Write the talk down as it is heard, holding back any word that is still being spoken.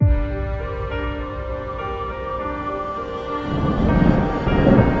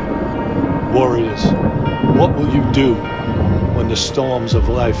Warriors, what will you do when the storms of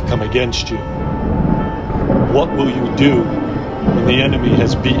life come against you? What will you do when the enemy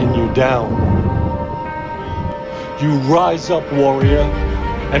has beaten you down? You rise up, warrior,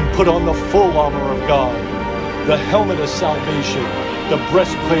 and put on the full armor of God, the helmet of salvation, the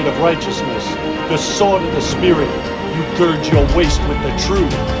breastplate of righteousness, the sword of the Spirit. You gird your waist with the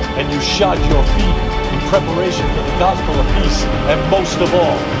truth, and you shod your feet in preparation for the gospel of peace, and most of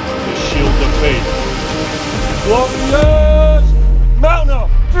all, the shield of faith. Warriors, mount up!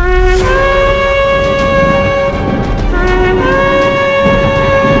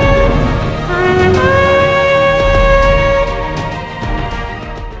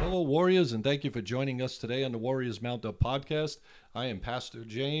 Hello, Warriors, and thank you for joining us today on the Warriors Mount Up podcast. I am Pastor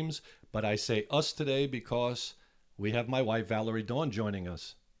James, but I say us today because we have my wife, Valerie Dawn, joining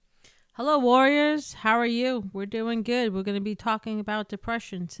us. Hello, Warriors. How are you? We're doing good. We're going to be talking about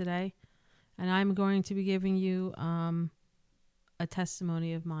depression today, and I'm going to be giving you a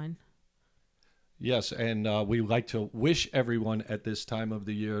testimony of mine. Yes, and we like to wish everyone at this time of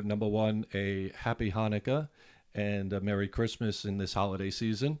the year, number one, a happy Hanukkah and a Merry Christmas in this holiday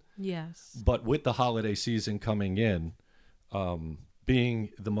season. Yes. But with the holiday season coming in,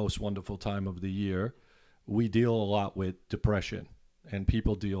 being the most wonderful time of the year, we deal a lot with depression, and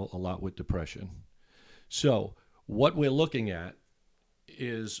people deal a lot with depression. So what we're looking at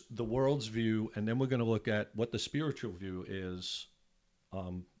is the world's view, and then we're going to look at what the spiritual view is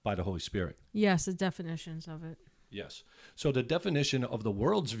by the Holy Spirit. Yes, the definitions of it. Yes. So the definition of the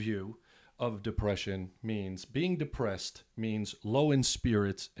world's view of depression means being depressed means low in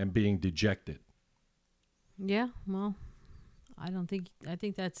spirits and being dejected. Yeah, well, I don't think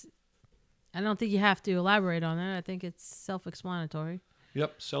you have to elaborate on that. I think it's self-explanatory.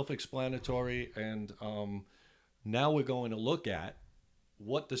 Yep, self-explanatory. And now we're going to look at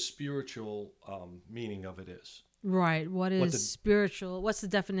what the spiritual meaning of it is. Right. Spiritual? What's the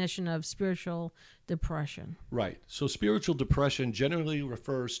definition of spiritual depression? Right. So spiritual depression generally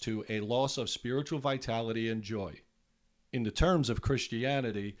refers to a loss of spiritual vitality and joy. In the terms of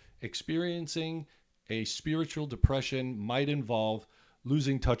Christianity, experiencing a spiritual depression might involve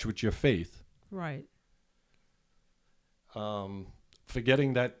losing touch with your faith. Right.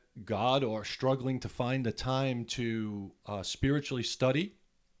 Forgetting that God, or struggling to find the time to spiritually study,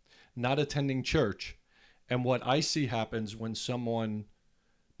 not attending church. And what I see happens when someone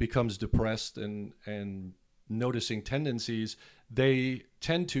becomes depressed and noticing tendencies, they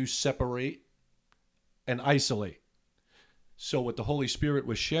tend to separate and isolate. So what the Holy Spirit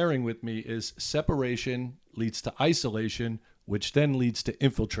was sharing with me is separation leads to isolation, which then leads to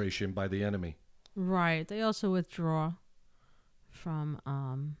infiltration by the enemy. Right. They also withdraw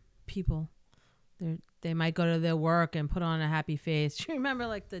from people. They might go to their work and put on a happy face. Do you remember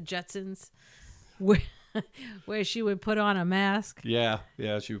like the Jetsons where she would put on a mask? Yeah,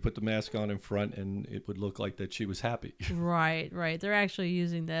 she would put the mask on in front and it would look like that she was happy. Right. They're actually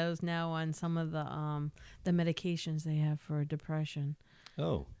using those now on some of the medications they have for depression.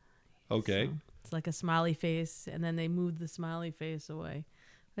 Oh, okay. So it's like a smiley face, and then they move the smiley face away.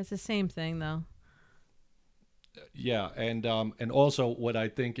 It's the same thing, though. Yeah, and also what I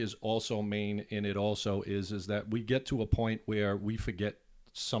think is also main in it also is that we get to a point where we forget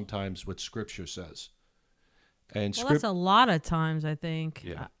sometimes what Scripture says. And that's a lot of times, I think.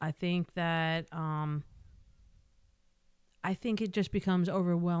 Yeah. I think that I think it just becomes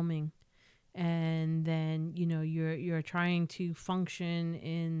overwhelming, and then you're trying to function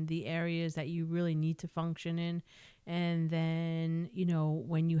in the areas that you really need to function in, and then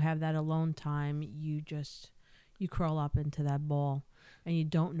when you have that alone time, you crawl up into that ball, and you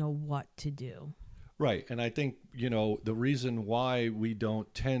don't know what to do. Right, and I think the reason why we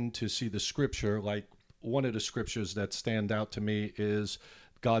don't tend to see the Scripture, like one of the scriptures that stand out to me is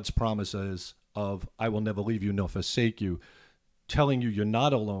God's promises of "I will never leave you nor forsake you," telling you you're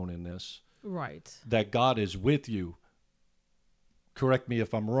not alone in this. Right. That God is with you. Correct me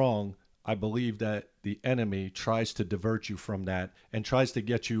if I'm wrong. I believe that the enemy tries to divert you from that and tries to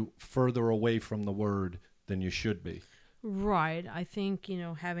get you further away from the word than you should be. Right. I think,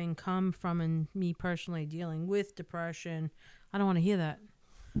 having come from and me personally dealing with depression, I don't want to hear that.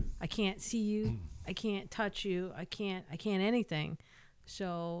 I can't see you. I can't touch you. I can't anything.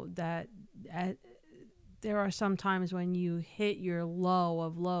 So that there are some times when you hit your low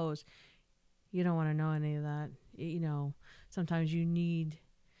of lows, you don't want to know any of that. Sometimes you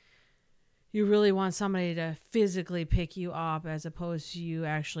really want somebody to physically pick you up as opposed to you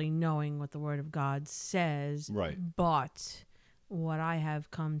actually knowing what the Word of God says. Right. But what I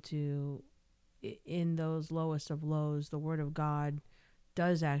have come to in those lowest of lows, the Word of God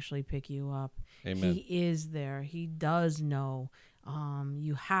does actually pick you up. Amen. He is there. He does know.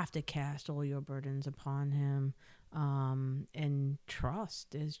 You have to cast all your burdens upon him. And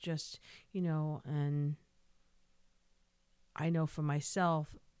trust is just, and I know for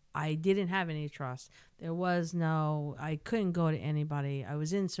myself, I didn't have any trust. I couldn't go to anybody. I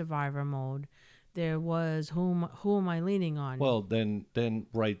was in survivor mode. There was, who am I leaning on? Well, then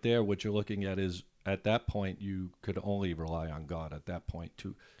right there, what you're looking at is, at that point, you could only rely on God at that point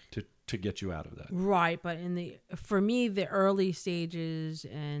to get you out of that. Right, but for me, the early stages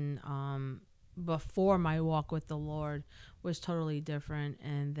and before my walk with the Lord was totally different,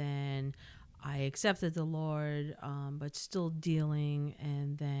 and then I accepted the Lord, but still dealing,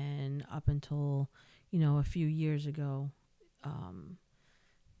 and then up until a few years ago,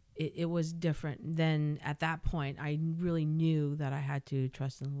 it was different. Then at that point, I really knew that I had to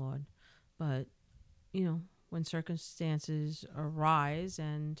trust in the Lord, but when circumstances arise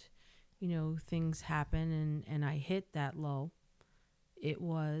and things happen and I hit that low, it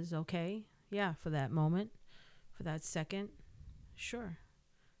was okay. Yeah, for that moment, for that second, sure.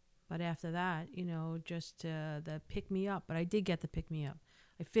 But after that, just the pick me up. But I did get the pick me up.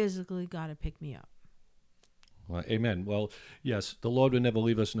 I physically got to pick me up. Well, amen. Well, yes, the Lord will never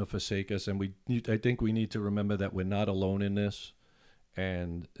leave us nor forsake us. And I think we need to remember that we're not alone in this,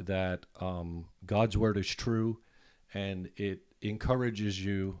 and that God's word is true, and it encourages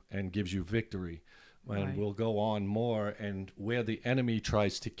you and gives you victory. And Right. we'll go on more, and where the enemy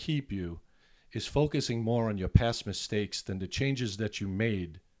tries to keep you is focusing more on your past mistakes than the changes that you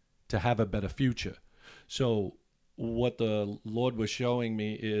made to have a better future. So what the Lord was showing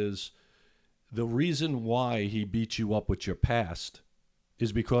me is the reason why he beat you up with your past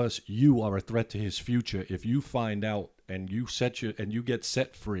is because you are a threat to his future. If you find out and you get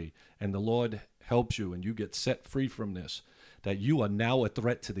set free, and the Lord helps you and you get set free from this, that you are now a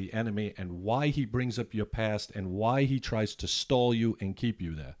threat to the enemy, and why he brings up your past and why he tries to stall you and keep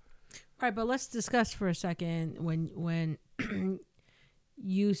you there. Right, but let's discuss for a second when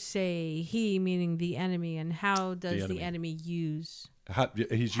you say he, meaning the enemy, and how does the enemy use? How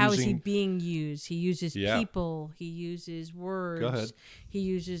is he being used? He uses people. He uses words. Go ahead. He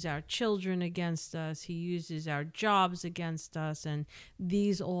uses our children against us. He uses our jobs against us, and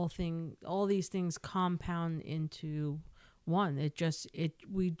all these things compound into one.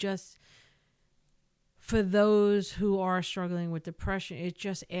 For those who are struggling with depression, it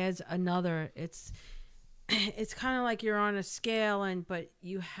just adds another. It's kind of like you're on a scale, but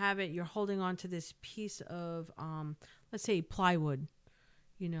you're holding on to this piece of let's say plywood,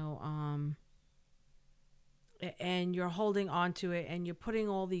 and you're holding on to it, and you're putting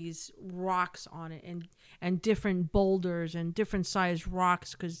all these rocks on it, and different boulders and different sized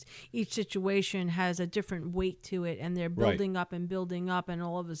rocks, because each situation has a different weight to it, and they're building up and building up, and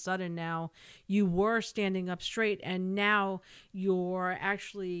all of a sudden now you were standing up straight, and now you're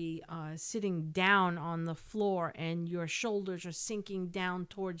actually sitting down on the floor, and your shoulders are sinking down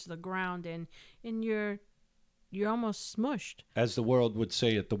towards the ground, and you're almost smushed. As the world would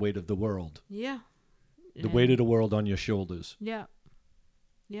say it, the weight of the world. Yeah. The weight of the world on your shoulders. Yeah.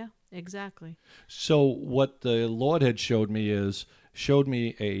 Yeah, exactly. So what the Lord had gave me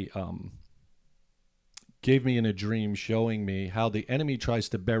in a dream, showing me how the enemy tries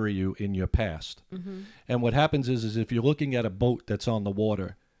to bury you in your past. Mm-hmm. And what happens is if you're looking at a boat that's on the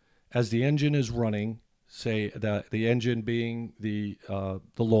water, as the engine is running, say the engine being the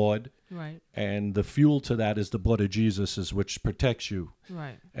Lord, right, and the fuel to that is the blood of Jesus, which protects you.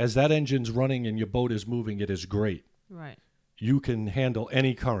 Right. As that engine's running and your boat is moving, it is great. Right. You can handle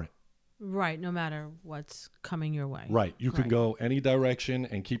any current. Right, no matter what's coming your way. Right. You can go any direction,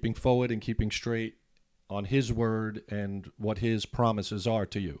 and keeping forward and keeping straight on his word and what his promises are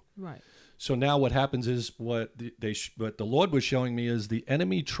to you. Right. So now what happens is what the Lord was showing me is the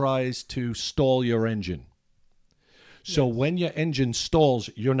enemy tries to stall your engine. So when your engine stalls,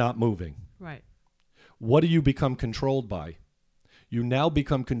 you're not moving. Right. What do you become controlled by? You now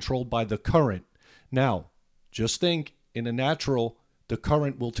become controlled by the current. Now, just think, in a natural, the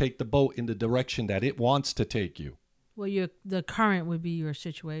current will take the boat in the direction that it wants to take you. Well, the current would be your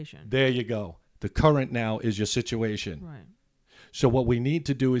situation. There you go. The current now is your situation. Right. So what we need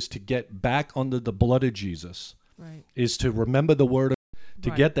to do is to get back under the blood of Jesus. Right. Is to remember the word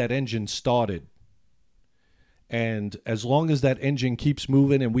to get that engine started. And as long as that engine keeps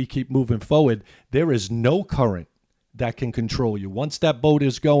moving and we keep moving forward, there is no current that can control you. Once that boat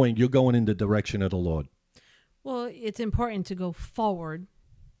is going, you're going in the direction of the Lord. Well, it's important to go forward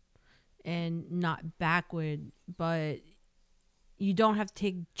and not backward, but you don't have to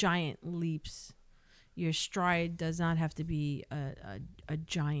take giant leaps. Your stride does not have to be a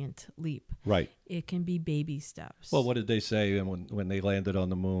giant leap. Right. It can be baby steps. Well, what did they say when they landed on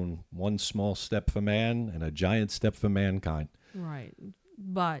the moon? One small step for man and a giant step for mankind. Right.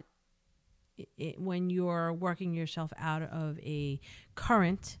 But when you're working yourself out of a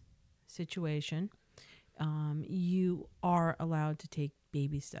current situation, you are allowed to take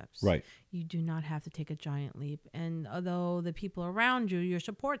baby steps. Right. You do not have to take a giant leap. And although the people around you, your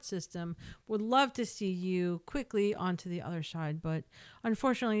support system, would love to see you quickly onto the other side, but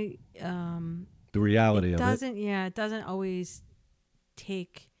unfortunately, The reality it of doesn't. Yeah, it doesn't always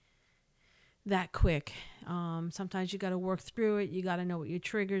take that quick. Sometimes you got to work through it. You got to know what your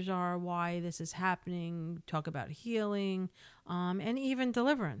triggers are, why this is happening. Talk about healing, and even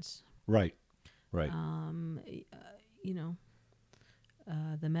deliverance. Right. Right. You know,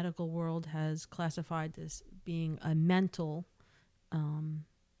 the medical world has classified this being a mental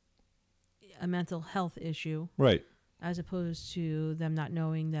health issue, Right. as opposed to them not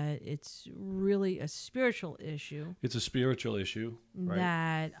knowing that it's really a spiritual issue. It's a spiritual issue. Right.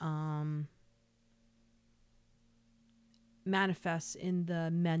 That manifests in the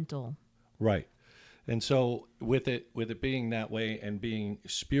mental. Right. And so with it being that way and being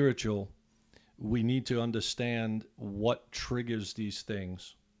spiritual, we need to understand what triggers these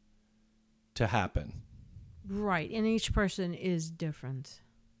things to happen. Right. And each person is different.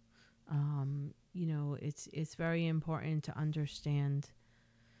 It's very important to understand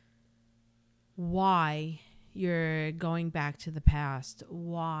why you're going back to the past,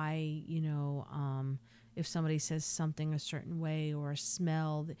 why, if somebody says something a certain way or a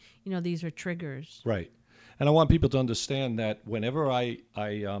smell, these are triggers. Right. And I want people to understand that whenever I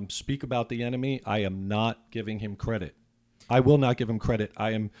speak about the enemy, I am not giving him credit. I will not give him credit.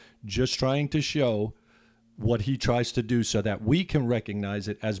 I am just trying to show what he tries to do so that we can recognize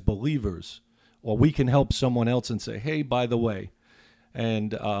it as believers, or we can help someone else and say, hey, by the way.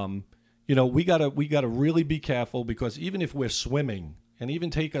 And, we gotta really be careful, because even if we're swimming, and even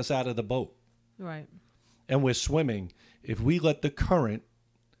take us out of the boat, Right. and we're swimming, if we let the current,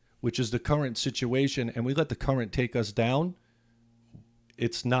 which is the current situation, and we let the current take us down,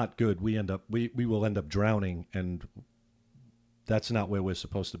 it's not good. We will end up drowning, and that's not where we're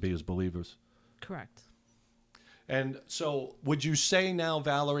supposed to be as believers. Correct. And so would you say now,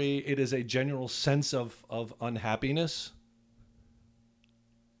 Valerie, it is a general sense of unhappiness?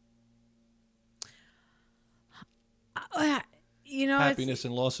 Happiness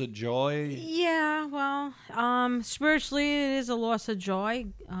and loss of joy? Yeah, well, spiritually it is a loss of joy.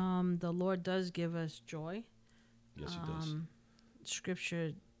 The Lord does give us joy. Yes, he does.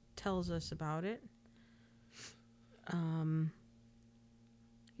 Scripture tells us about it.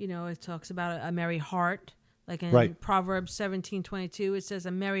 It talks about a merry heart. Like in Right. Proverbs 17:22, it says,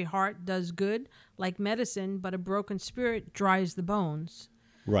 a merry heart does good like medicine, but a broken spirit dries the bones.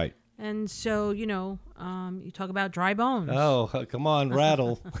 Right. And so, you talk about dry bones. Oh, come on,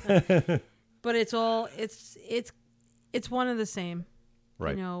 rattle. But it's one of the same.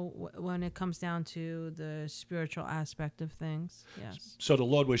 Right. When it comes down to the spiritual aspect of things. Yes. So the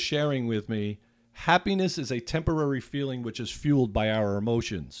Lord was sharing with me, happiness is a temporary feeling which is fueled by our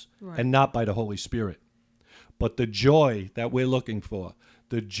emotions, Right. and not by the Holy Spirit. But the joy that we're looking for,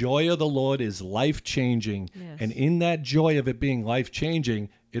 the joy of the Lord is life-changing. Yes. And in that joy of it being life-changing,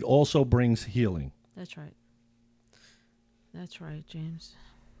 it also brings healing. That's right. That's right, James.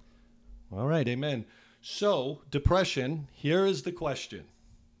 All right, amen. So, depression, here is the question.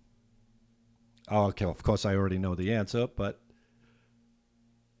 Oh, okay, of course I already know the answer, but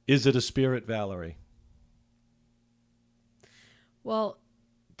is it a spirit, Valerie? Well,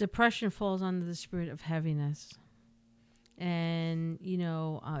 depression falls under the spirit of heaviness. And,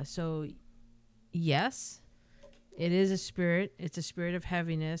 so yes, it is a spirit. It's a spirit of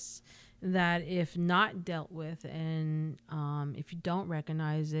heaviness that, if not dealt with, and if you don't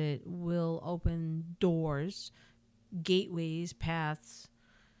recognize it, will open doors, gateways, paths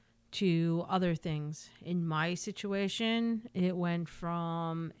to other things. In my situation, it went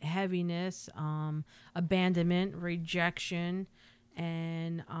from heaviness, abandonment, rejection,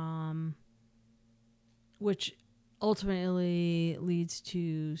 and which ultimately leads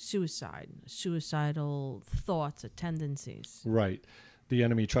to suicidal thoughts or tendencies. Right. The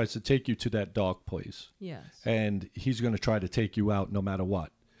enemy tries to take you to that dark place. Yes. And he's going to try to take you out no matter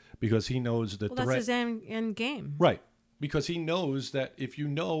what, because he knows the Well, threat. that's his end game. Right. Because he knows that if you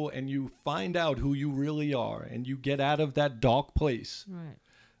know and you find out who you really are and you get out of that dark place, Right.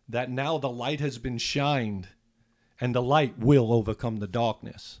 that now the light has been shined and the light will overcome the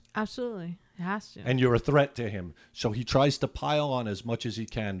darkness. Absolutely. It has to. and you're a threat to him. So he tries to pile on as much as he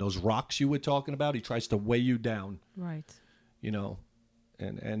can. Those rocks you were talking about, he tries to weigh you down, Right. you know.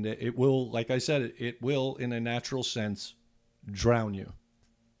 And it will, like I said, it will, in a natural sense, drown you.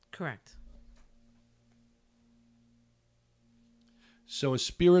 Correct. So a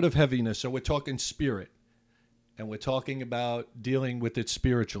spirit of heaviness. So we're talking spirit, and we're talking about dealing with it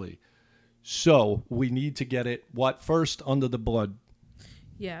spiritually. So we need to get it, what, first under the blood,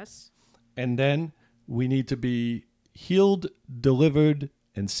 Yes. and then we need to be healed, delivered,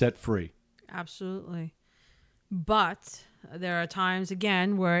 and set free. Absolutely. But there are times,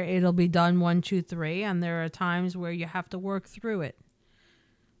 again, where it'll be done 1, 2, 3, and there are times where you have to work through it.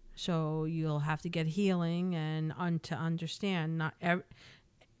 So you'll have to get healing and to understand.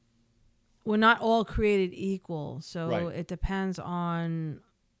 We're not all created equal, so Right. it depends on.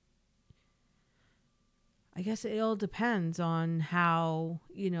 I guess it all depends on how,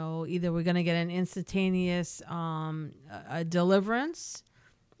 either we're going to get an instantaneous a deliverance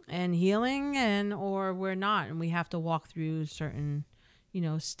and healing, or we're not, and we have to walk through certain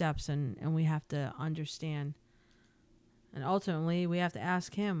steps, and we have to understand, and ultimately we have to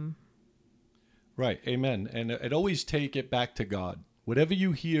ask him. Right. Amen. And always take it back to God. Whatever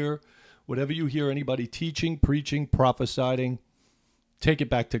you hear anybody teaching, preaching, prophesying, take it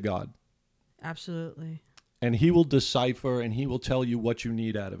back to God. Absolutely. And he will decipher, and he will tell you what you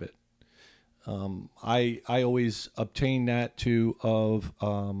need out of it. I always obtain that too of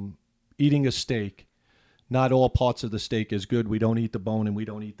eating a steak. Not all parts of the steak is good. We don't eat the bone and we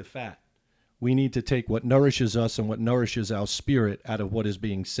don't eat the fat. We need to take what nourishes us and what nourishes our spirit out of what is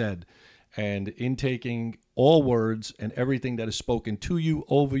being said. And in taking all words and everything that is spoken to you,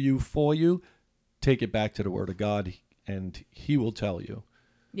 over you, for you, take it back to the Word of God, and he will tell you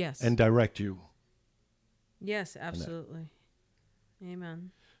Yes. and direct you. Yes, absolutely.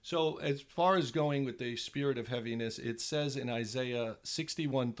 Amen. So as far as going with the spirit of heaviness, it says in Isaiah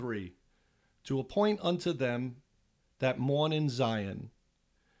 61:3, to appoint unto them that mourn in Zion,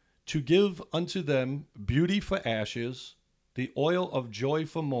 to give unto them beauty for ashes, the oil of joy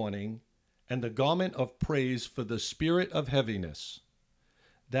for mourning, and the garment of praise for the spirit of heaviness,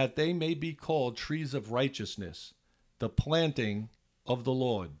 that they may be called trees of righteousness, the planting of the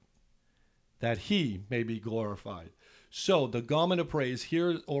Lord, that he may be glorified. So the garment of praise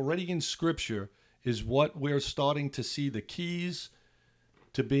here already in Scripture is what we're starting to see the keys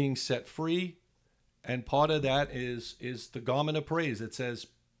to being set free. And part of that is the garment of praise. It says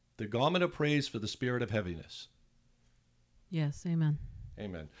the garment of praise for the spirit of heaviness. Yes, amen.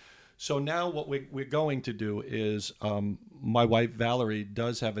 Amen. So now what we're going to do is my wife Valerie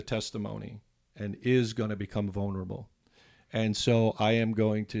does have a testimony and is going to become vulnerable. And so I am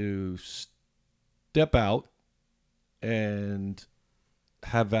going to step out and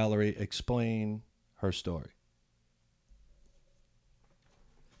have Valerie explain her story.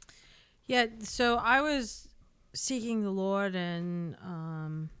 Yeah, so I was seeking the Lord and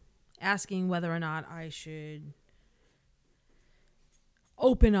asking whether or not I should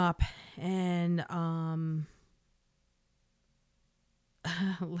open up and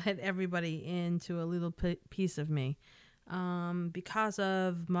let everybody into a little piece of me, because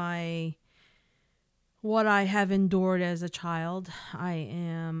of what I have endured as a child.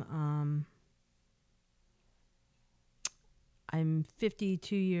 I'm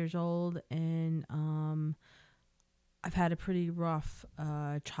 52 years old, and I've had a pretty rough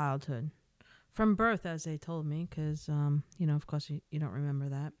childhood from birth, as they told me, because of course you don't remember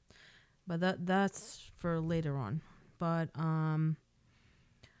that, but that's for later on. But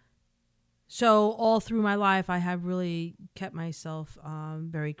so all through my life, I have really kept myself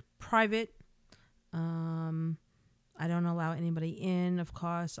very private. I don't allow anybody in. Of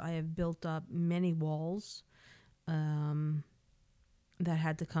course, I have built up many walls that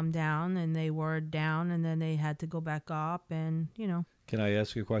had to come down, and they were down, and then they had to go back up, and Can I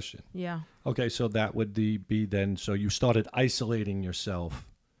ask you a question? yeah. Okay, so that would be then, so you started isolating yourself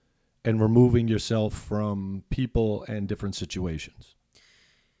and removing yourself from people and different situations.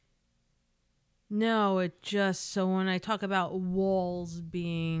 No, it just, so when I talk about walls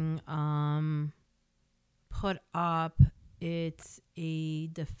being put up, it's a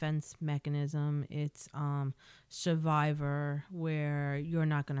defense mechanism. It's survivor, where you're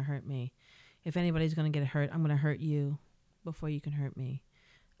not going to hurt me. If anybody's going to get hurt, I'm going to hurt you before you can hurt me.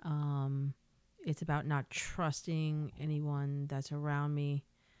 It's about not trusting anyone that's around me.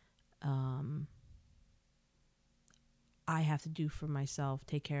 I have to do for myself,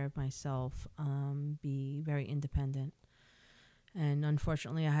 take care of myself, be very independent. And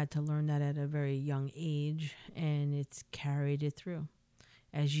unfortunately, I had to learn that at a very young age, and it's carried it through.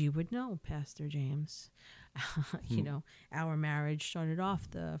 as you would know, Pastor James, you know, our marriage started off,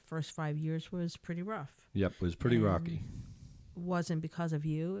 the first 5 years was pretty rough. Yep, it was pretty And rocky. wasn't because of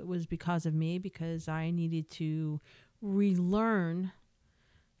you. It was because of me, because I needed to relearn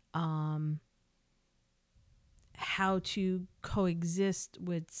how to coexist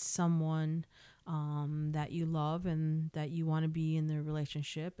with someone that you love and that you want to be in the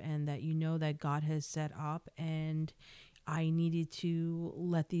relationship and that you know that God has set up. And I needed to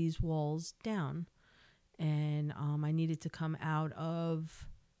let these walls down. And I needed to come out of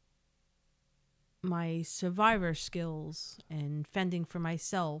my survivor skills and fending for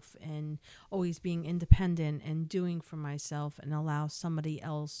myself and always being independent and doing for myself and allow somebody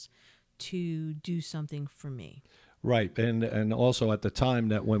else to do something for me. Right, and also at the time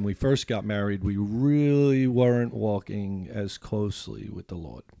that when we first got married, we really weren't walking as closely with the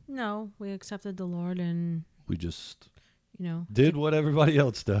Lord. No, we accepted the Lord and, We just you know, did what everybody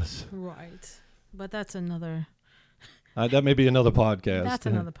else does. right. But that's another, That may be another podcast. that's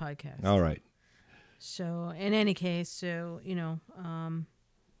another podcast. All right. So in any case, so, you know,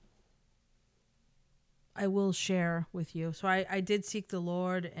 I will share with you. So I did seek the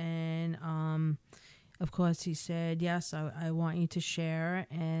Lord, and of course he said, yes, I want you to share.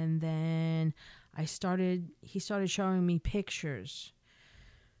 And then he started showing me pictures.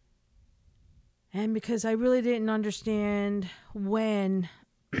 And because I really didn't understand when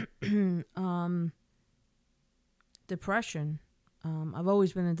depression, I've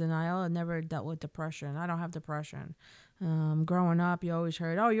always been in denial. I've never dealt with depression. I don't have depression. Growing up, you always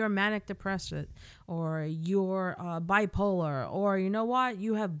heard, oh, you're manic depressive, or you're bipolar, or you know what,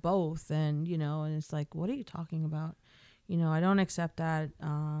 you have both. And, you know, and it's like, what are you talking about? You know, I don't accept that.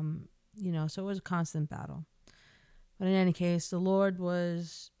 You know, so it was a constant battle. But in any case, the Lord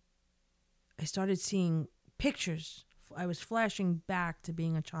I started seeing pictures. I was flashing back to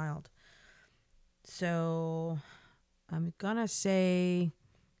being a child. So I'm gonna say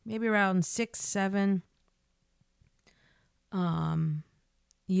maybe around 6, 7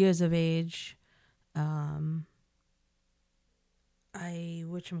 years of age. I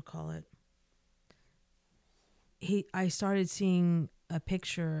started seeing a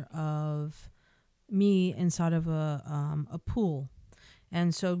picture of me inside of a pool.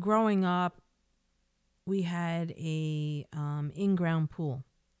 And so growing up, we had a in-ground pool.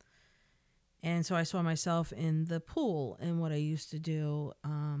 And so I saw myself in the pool and what I used to do.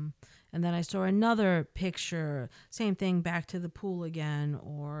 And then I saw another picture, same thing, back to the pool again,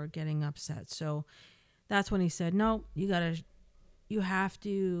 or getting upset. So that's when he said, no, you have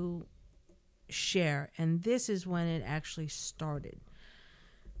to share. And this is when it actually started.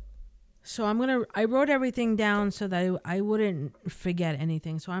 So I wrote everything down so that I wouldn't forget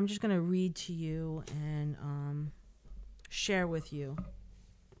anything. So I'm just going to read to you and share with you.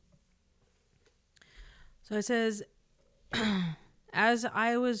 So it says, as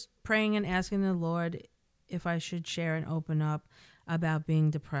I was praying and asking the Lord if I should share and open up about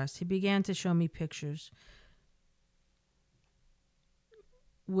being depressed, he began to show me pictures,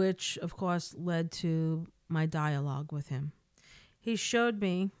 which of course led to my dialogue with him. He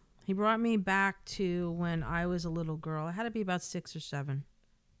brought me back to when I was a little girl. I had to be about 6 or 7.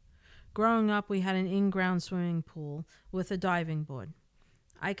 Growing up, we had an in-ground swimming pool with a diving board.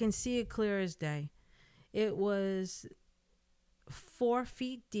 I can see it clear as day. It was 4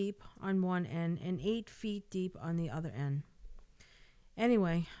 feet deep on one end and 8 feet deep on the other end.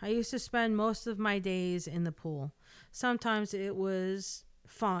 Anyway, I used to spend most of my days in the pool. Sometimes it was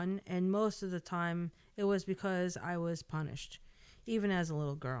fun, and most of the time it was because I was punished, even as a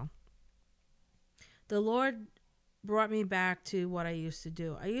little girl. The Lord brought me back to what I used to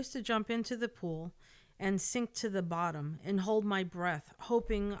do. I used to jump into the pool and sink to the bottom and hold my breath,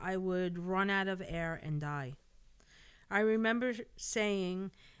 hoping I would run out of air and die. I remember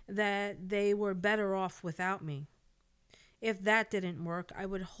saying that they were better off without me. If that didn't work, I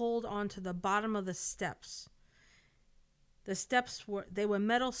would hold on to the bottom of the steps. The steps were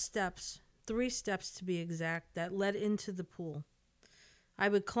metal steps, 3 steps to be exact, that led into the pool. I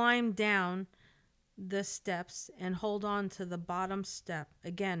would climb down the steps and hold on to the bottom step,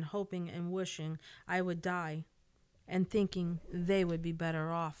 again hoping and wishing I would die and thinking they would be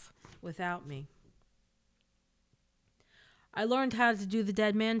better off without me. I learned how to do the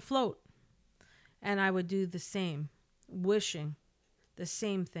dead man float, and I would do the same, wishing the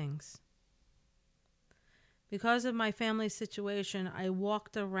same things. Because of my family situation, I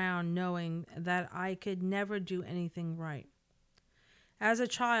walked around knowing that I could never do anything right. As a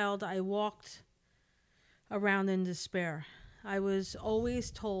child, I walked around in despair. I was always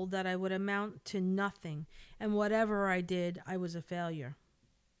told that I would amount to nothing, and whatever I did, I was a failure.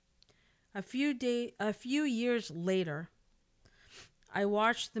 A few years later, I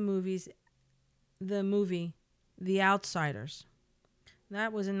watched the movie The Outsiders.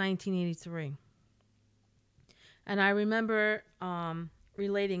 That was in 1983. And I remember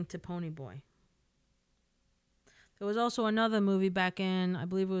relating to Ponyboy. There was also another movie back in, I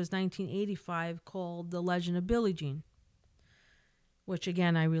believe it was 1985, called The Legend of Billie Jean, which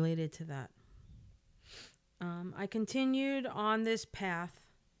again, I related to that. I continued on this path.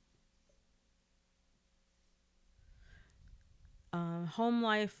 Home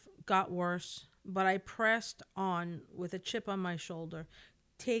life got worse, but I pressed on with a chip on my shoulder,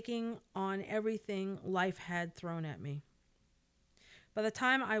 taking on everything life had thrown at me. By the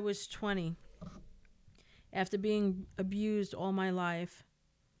time I was 20, after being abused all my life,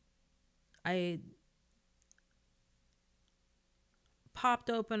 I popped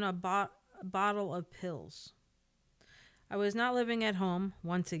open a bottle of pills. I was not living at home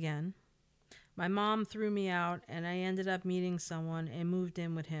once again. My mom threw me out, and I ended up meeting someone and moved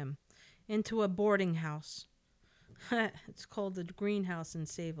in with him into a boarding house. It's called the Greenhouse in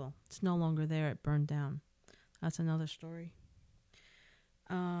Sayville. It's no longer there. It burned down. That's another story.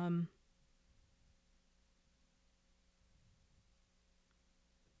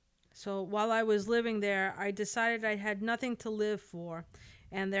 So while I was living there, I decided I had nothing to live for,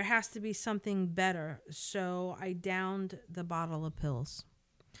 and there has to be something better. So I downed the bottle of pills.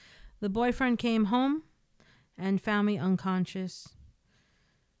 The boyfriend came home and found me unconscious.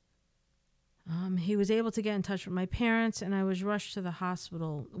 He was able to get in touch with my parents, and I was rushed to the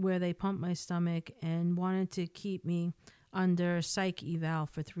hospital where they pumped my stomach and wanted to keep me under psych eval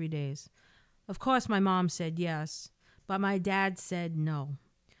for 3 days. Of course, my mom said yes, but my dad said no.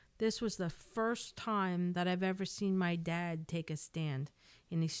 This was the first time that I've ever seen my dad take a stand,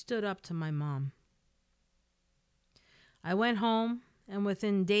 and he stood up to my mom. I went home, and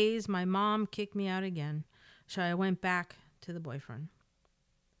within days, my mom kicked me out again, so I went back to the boyfriend.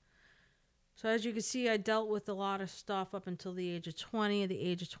 So as you can see, I dealt with a lot of stuff up until the age of 20. At the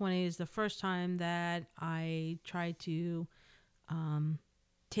age of 20 is the first time that I tried to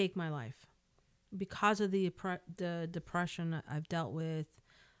take my life. Because of the depression I've dealt with,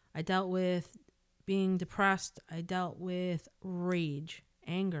 I dealt with being depressed. I dealt with rage,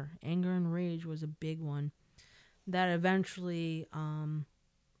 anger. Anger and rage was a big one that eventually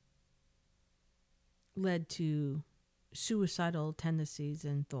led to suicidal tendencies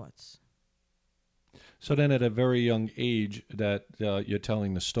and thoughts. So then at a very young age that you're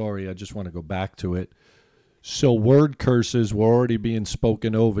telling the story, I just want to go back to it. So word curses were already being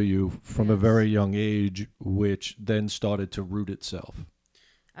spoken over you from a very young age, which then started to root itself.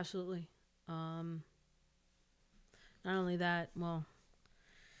 Absolutely. Not only that, well,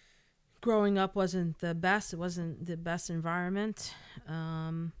 growing up wasn't the best. It wasn't the best environment.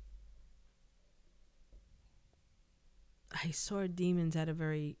 I saw demons at a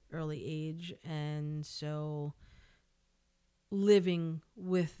very early age, and so living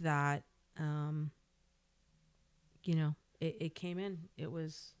with that, it came in. It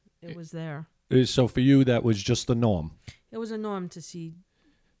was there. So for you, that was just the norm. It was a norm to see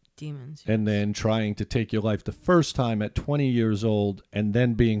demons. And then trying to take your life the first time at 20 years old, and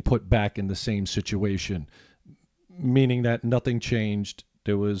then being put back in the same situation, meaning that nothing changed.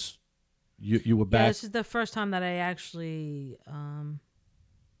 There was... You were back. Yeah, this is the first time that I actually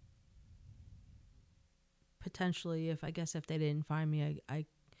potentially, if they didn't find me, I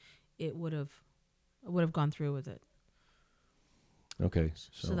would have gone through with it. Okay,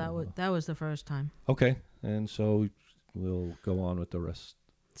 so that was the first time. Okay, and so we'll go on with the rest.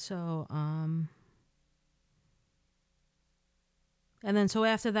 So and then so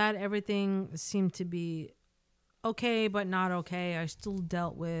after that, everything seemed to be okay, but not okay. I still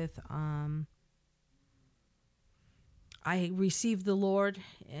dealt with, I received the Lord,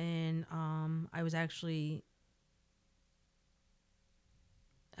 and I was actually,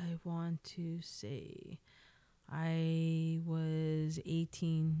 I want to say, I was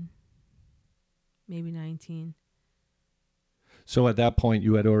 18, maybe 19. So at that point,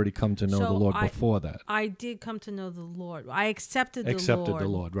 you had already come to know the Lord before that. I did come to know the Lord. I accepted the Lord. Accepted the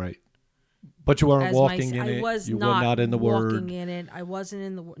Lord, right. But you weren't walking in it. You were not in the Word. Walking in it. I wasn't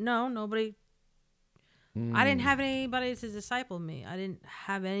in the Word. No, nobody. I didn't have anybody to disciple me. I didn't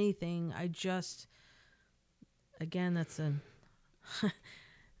have anything. I just, again,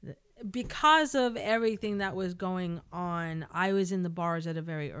 because of everything that was going on, I was in the bars at a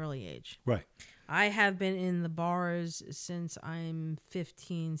very early age. Right. I have been in the bars since I'm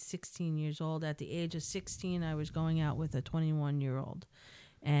 15, 16 years old. At the age of 16, I was going out with a 21-year-old.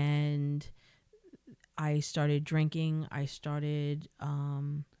 And I started drinking. I started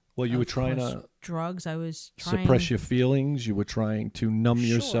Well, you were Of trying course, to drugs. I was trying. suppress your feelings. You were trying to numb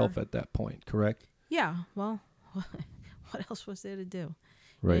yourself Sure. at that point, correct? Yeah. Well, what else was there to do?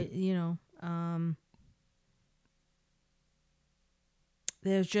 Right. You know,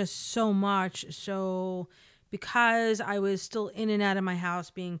 there's just so much. So because I was still in and out of my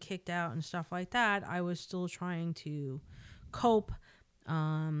house, being kicked out and stuff like that, I was still trying to cope.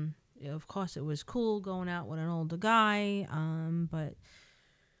 Of course, it was cool going out with an older guy, but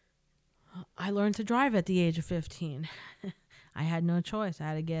I learned to drive at the age of 15. I had no choice. I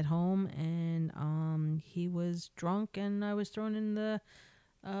had to get home, and he was drunk, and I was thrown in the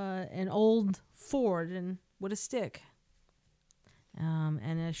an old Ford and with a stick.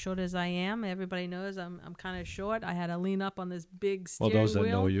 And as short as I am, everybody knows I'm kind of short. I had to lean up on this big Well, steering those that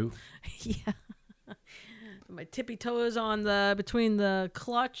wheel. know you. Yeah. My tippy toes on the between the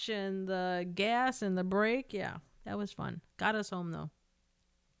clutch and the gas and the brake. Yeah, that was fun. Got us home though.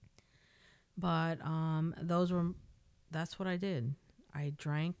 But that's what I did. I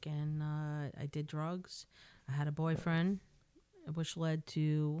drank and I did drugs. I had a boyfriend, which led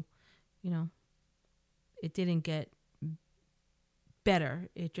to, it didn't get better.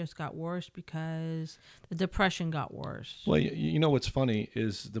 It just got worse because the depression got worse. Well, you know what's funny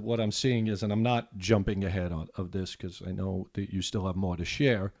is that what I'm seeing is, and I'm not jumping ahead of this because I know that you still have more to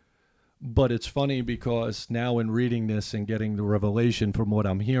share, but it's funny because now in reading this and getting the revelation from what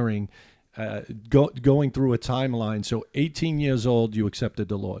I'm hearing, going through a timeline. So 18 years old, you accepted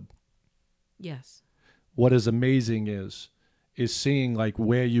the Lord. Yes. What is amazing is seeing like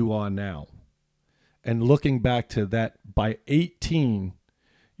where you are now and looking back to that. By 18,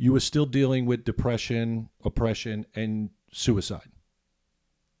 you were still dealing with depression, oppression, and suicide.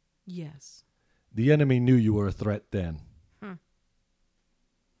 Yes. The enemy knew you were a threat then.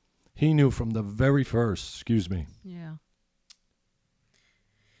 He knew from the very first, excuse me. Yeah.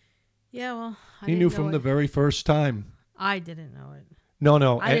 Yeah, well, He knew from the very first time. I didn't know it.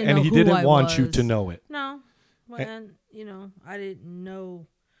 No, I didn't and know he who didn't I want you was. to know it. No. Well, and, I didn't know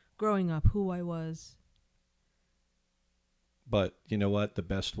growing up who I was. But you know what? The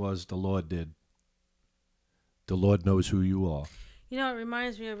best was the Lord did. The Lord knows who you are. It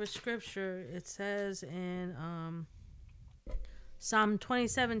reminds me of a scripture. It says in Psalm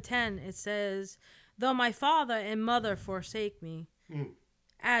 27:10, it says, "Though my father and mother forsake me,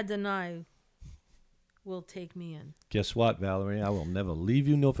 Adonai will take me in." Guess what, Valerie? I will never leave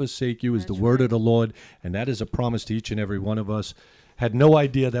you nor forsake you is the That's word right. of the Lord, and that is a promise to each and every one of us. Had no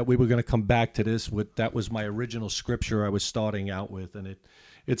idea that we were going to come back to this. That was my original scripture I was starting out with, and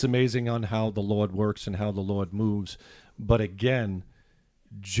it's amazing on how the Lord works and how the Lord moves. But again,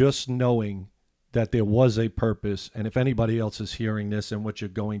 just knowing that there was a purpose, and if anybody else is hearing this and what you're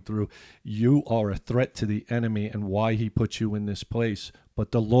going through, you are a threat to the enemy and why he put you in this place.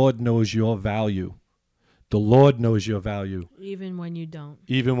 But the Lord knows your value. The Lord knows your value. Even when you don't.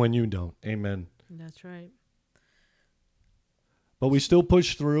 Even when you don't. Amen. That's right. But we still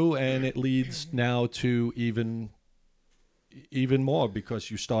push through, and it leads now to even more because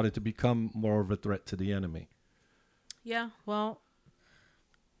you started to become more of a threat to the enemy. Yeah, well,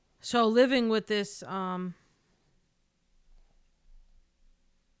 so living with this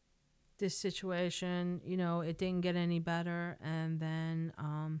this situation, it didn't get any better, and then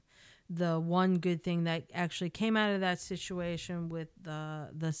the one good thing that actually came out of that situation with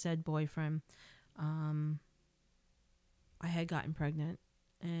the said boyfriend, I had gotten pregnant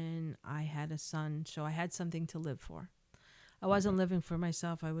and I had a son, so I had something to live for. I wasn't living for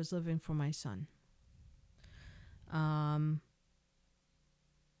myself, I was living for my son.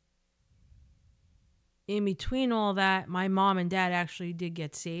 In between all that, my mom and dad actually did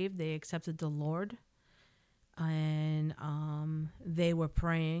get saved. They accepted the Lord, and they were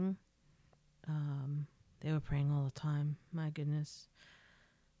praying. They were praying all the time. My goodness.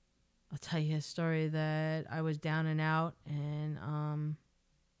 I'll tell you a story that I was down and out, and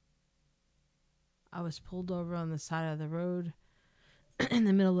I was pulled over on the side of the road in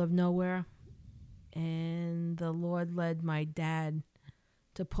the middle of nowhere, and the Lord led my dad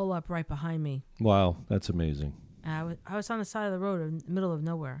to pull up right behind me. Wow, that's amazing. I was on the side of the road in the middle of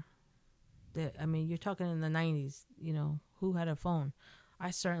nowhere. You're talking in the 90s, who had a phone? I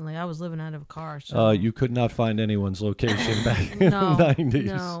was living out of a car. So. You could not find anyone's location back in the 90s.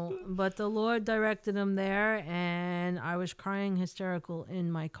 No, but the Lord directed him there, and I was crying hysterical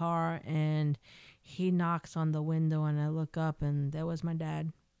in my car, and he knocks on the window, and I look up, and there was my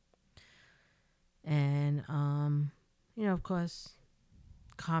dad. And, of course,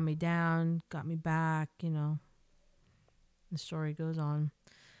 calmed me down, got me back, the story goes on.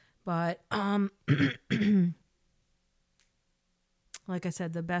 But like I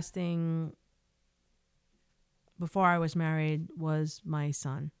said, the best thing before I was married was my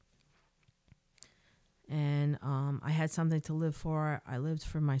son. And I had something to live for. I lived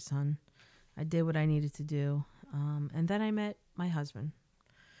for my son. I did what I needed to do. And then I met my husband.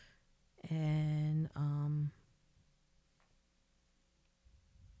 And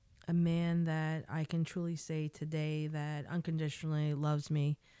a man that I can truly say today that unconditionally loves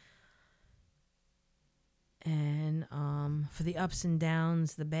me. And for the ups and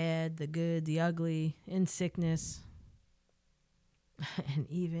downs, the bad, the good, the ugly, in sickness, and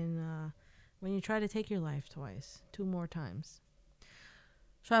even when you try to take your life twice, 2 more times.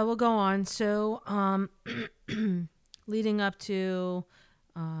 So I will go on. So leading up to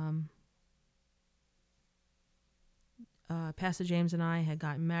Pastor James and I had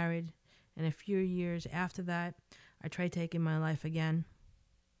gotten married, and a few years after that, I tried taking my life again.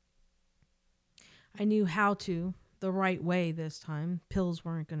 I knew how to, the right way this time. Pills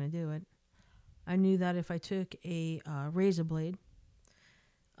weren't going to do it. I knew that if I took a razor blade,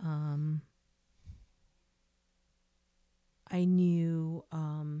 I knew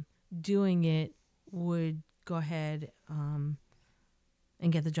doing it would go ahead and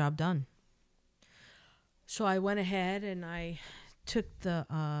get the job done. So I went ahead and I took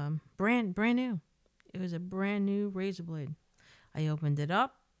the brand new. It was a brand new razor blade. I opened it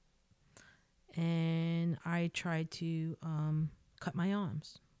up and I tried to cut my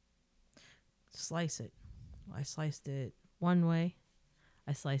arms, slice it. I sliced it one way.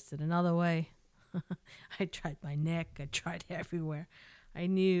 I sliced it another way. I tried my neck. I tried everywhere. I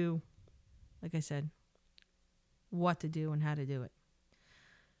knew, like I said, what to do and how to do it.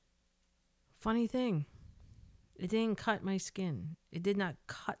 Funny thing, it didn't cut my skin. It did not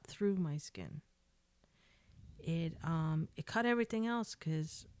cut through my skin. It cut everything else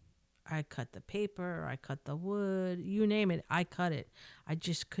because I cut the paper, I cut the wood, you name it, I cut it. I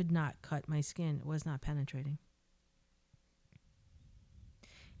just could not cut my skin. It was not penetrating.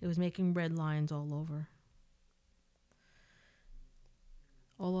 It was making red lines all over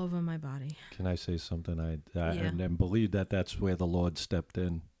my body. Can I say something? I Yeah. and believe that that's where the Lord stepped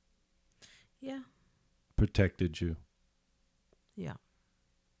in, Yeah. protected you. Yeah.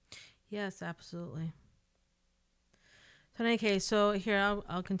 Yes, absolutely. So in any case, so here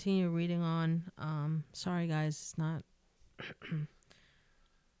I'll continue reading on. Sorry guys, it's not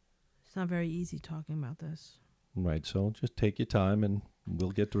it's not very easy talking about this. Right. So just take your time and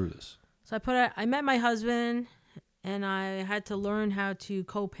we'll get through this. So I met my husband and I had to learn how to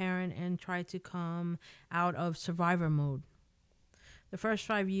co-parent and try to come out of survivor mode. The first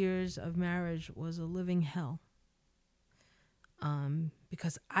 5 years of marriage was a living hell.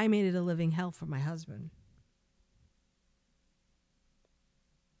 Because I made it a living hell for my husband.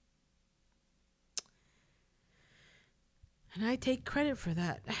 And I take credit for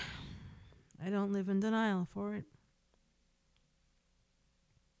that. I don't live in denial for it.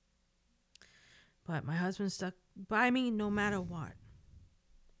 But my husband stuck by me no matter what.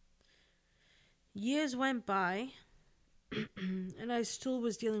 Years went by, and I still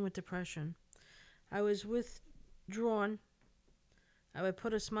was dealing with depression. I was withdrawn. I would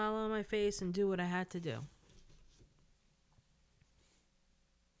put a smile on my face and do what I had to do.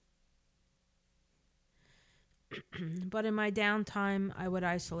 But in my downtime, I would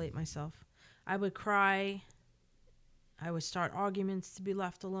isolate myself. I would cry. I would start arguments to be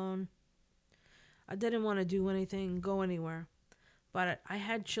left alone. I didn't want to do anything, go anywhere. But I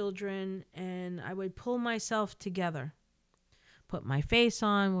had children, and I would pull myself together. Put my face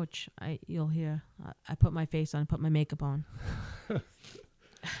on, which you'll hear. I put my face on, put my makeup on.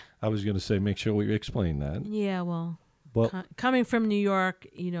 I was going to say, make sure we explain that. Yeah, well, Well, coming from New York,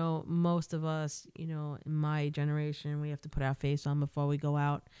 most of us, in my generation, we have to put our face on before we go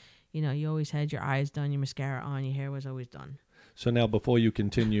out. You always had your eyes done, your mascara on, your hair was always done. so now before you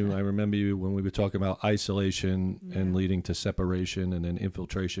continue, I remember you when we were talking about isolation and leading to separation and then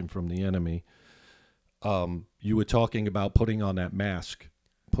infiltration from the enemy. You were talking about putting on that mask,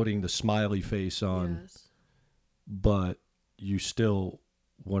 putting the smiley face on, Yes. but you still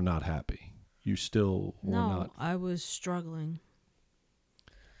were not happy. You still were No, not. I was struggling.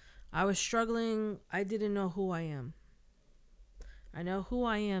 I didn't know who I am. I know who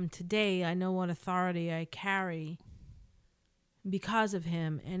I am today. I know what authority I carry because of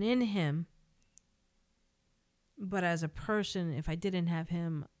him and in him. But as a person, if I didn't have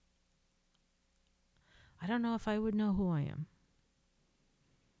him, I don't know if I would know who I am.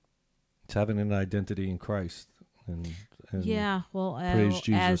 It's having an identity in Christ. And Yeah, well, praise as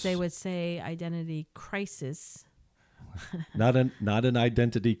Jesus. they would say, identity crisis. not an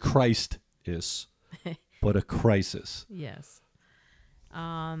identity Christ is, but a crisis. Yes.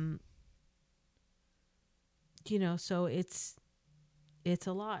 Um, so it's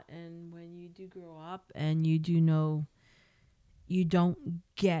a lot. And when you do grow up and you do know you don't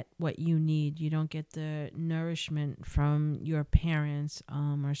get what you need, you don't get the nourishment from your parents,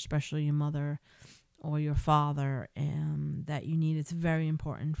 or especially your mother or your father, that you need. It's very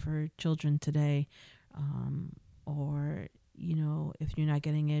important for children today. Or, if you're not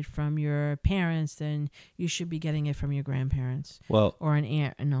getting it from your parents, then you should be getting it from your grandparents Well, or an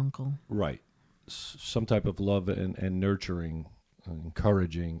aunt and uncle. right. Some type of love and nurturing,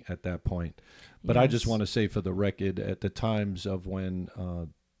 encouraging at that point. But I just Yes. want to say for the record, at the times of when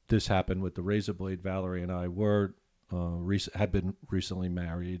this happened with the razor blade, Valerie and I were had been recently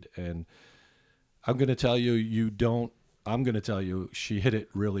married, and I'm going to tell you, I'm going to tell you, she hit it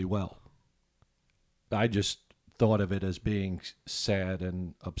really well. I just thought of it as being sad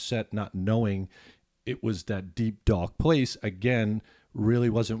and upset, not knowing it was that deep, dark place. Again, really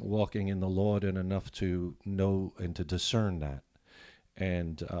wasn't walking in the Lord and enough to know and to discern that.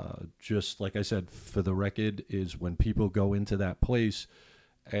 And just like I said, for the record, is when people go into that place,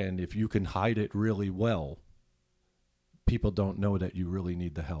 and if you can hide it really well, people don't know that you really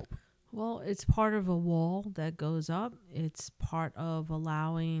need the help. Well, it's part of a wall that goes up. It's part of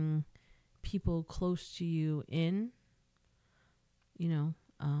allowing people close to you in.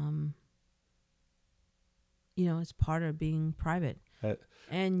 It's part of being private. Uh,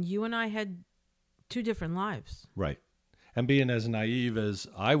 And you and I had two different lives. Right. And being as naive as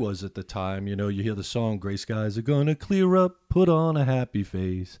I was at the time, you hear the song, "Gray skies are gonna clear up, put on a happy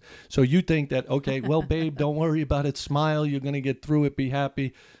face." So you think that, okay, well, babe, don't worry about it. Smile. You're going to get through it. Be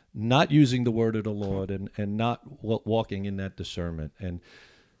happy. Not using the word of the Lord and not walking in that discernment. And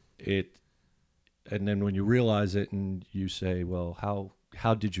then when you realize it and you say, well,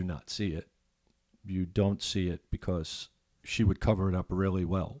 how did you not see it? You don't see it because she would cover it up really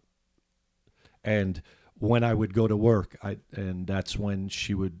well. And when I would go to work, and that's when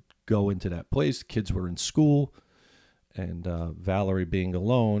she would go into that place. Kids were in school, and Valerie being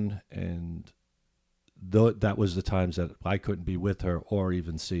alone, and that was the times that I couldn't be with her or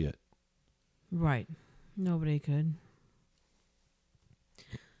even see it. Right. Nobody could.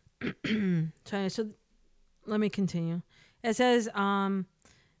 So let me continue. It says,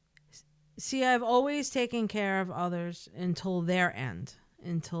 see, I've always taken care of others until their end,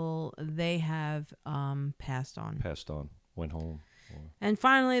 until they have passed on. Passed on, went home. And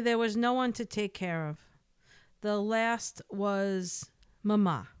finally, there was no one to take care of. The last was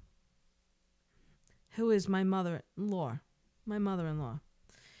Mama, who is my mother-in-law.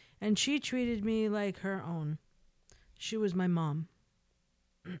 And she treated me like her own. She was my mom.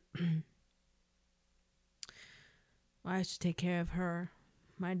 I used to take care of her,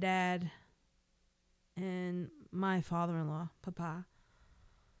 my dad, and my father-in-law, Papa.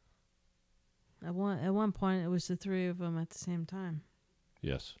 At one point, it was the three of them at the same time.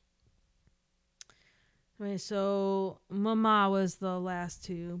 Yes. Okay, so Mama was the last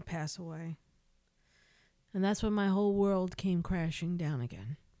to pass away. And that's when my whole world came crashing down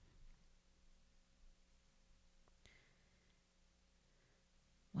again.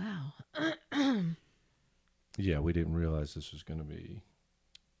 Wow. Yeah, we didn't realize this was going to be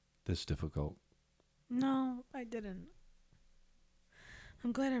this difficult. No, I didn't.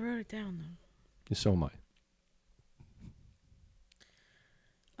 I'm glad I wrote it down, though. So am I.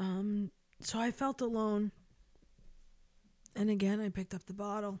 So I felt alone. And again, I picked up the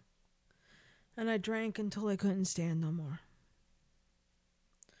bottle. And I drank until I couldn't stand no more.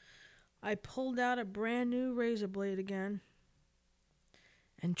 I pulled out a brand new razor blade again.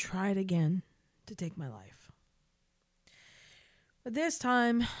 And tried again to take my life. But this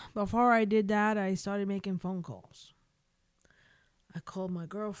time, before I did that, I started making phone calls. I called my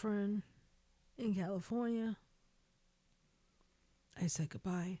girlfriend in California. I said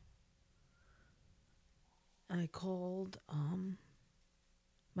goodbye. I called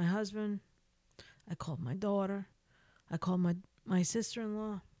my husband. I called my daughter. I called my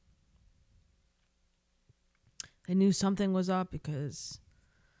sister-in-law. I knew something was up because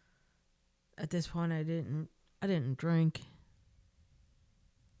at this point I didn't drink.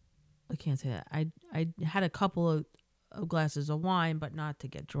 I can't say that. I had a couple of glasses of wine, but not to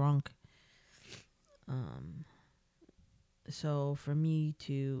get drunk. So for me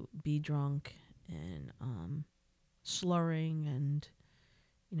to be drunk and slurring, and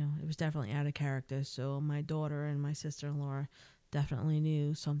it was definitely out of character. So my daughter and my sister-in-law definitely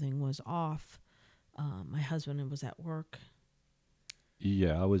knew something was off. My husband was at work.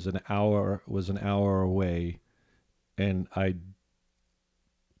 Yeah, I was an hour away, and I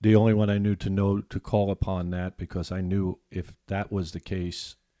The only one I knew to call upon that, because I knew if that was the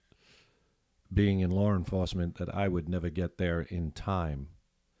case, being in law enforcement, that I would never get there in time.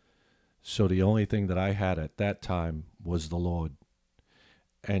 So the only thing that I had at that time was the Lord,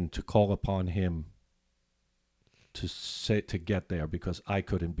 and to call upon him to get there, because I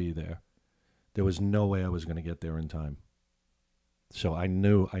couldn't be there. There was no way I was going to get there in time. So I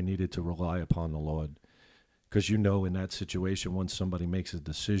knew I needed to rely upon the Lord. Because in that situation, once somebody makes a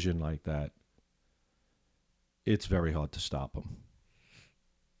decision like that, it's very hard to stop them.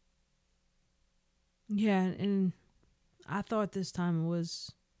 Yeah, and I thought this time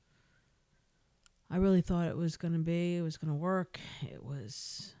I really thought it was going to work. I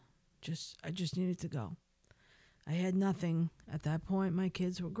just needed to go. I had nothing at that point. My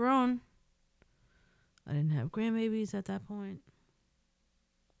kids were grown. I didn't have grandbabies at that point.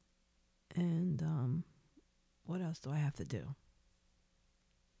 And what else do I have to do?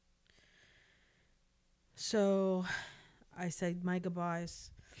 So I said my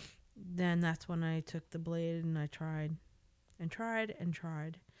goodbyes. Then that's when I took the blade and I tried and tried and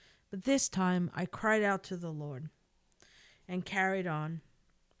tried. But this time I cried out to the Lord and carried on.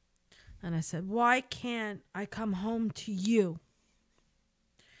 And I said, why can't I come home to you?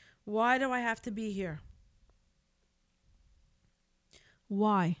 Why do I have to be here?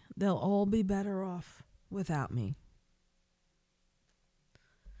 Why? They'll all be better off without me.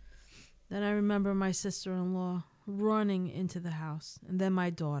 Then I remember my sister-in-law running into the house, and then my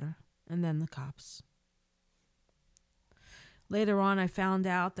daughter, and then the cops. Later on, I found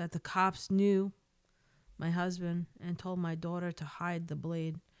out that the cops knew my husband and told my daughter to hide the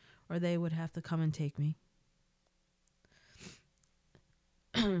blade, or they would have to come and take me.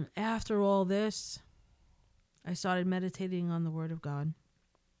 After all this, I started meditating on the Word of God.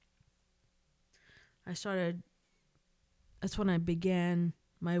 That's when I began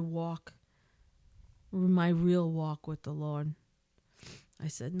my real walk with the Lord. I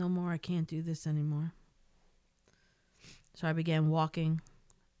said, no more, I can't do this anymore. So I began walking.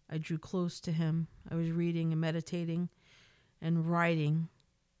 I drew close to him. I was reading and meditating and writing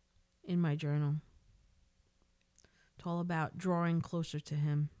in my journal. It's all about drawing closer to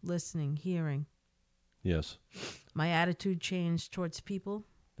him, listening, hearing. Yes. My attitude changed towards people.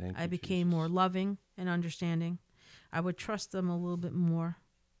 I became more loving and understanding. I would trust them a little bit more.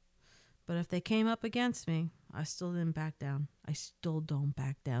 But if they came up against me, I still didn't back down. I still don't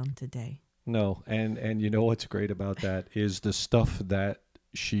back down today. No, and you know what's great about that is the stuff that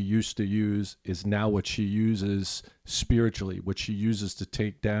she used to use is now what she uses spiritually, what she uses to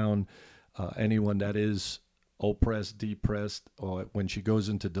take down anyone that is oppressed, depressed, or when she goes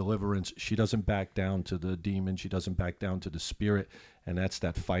into deliverance, she doesn't back down to the demon. She doesn't back down to the spirit. And that's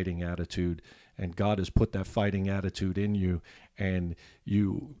that fighting attitude. And God has put that fighting attitude in you. And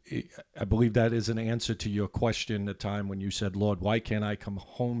I believe that is an answer to your question the time when you said, Lord, why can't I come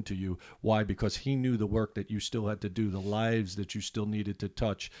home to you? Why? Because he knew the work that you still had to do, the lives that you still needed to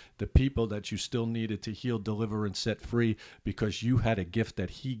touch, the people that you still needed to heal, deliver, and set free, because you had a gift that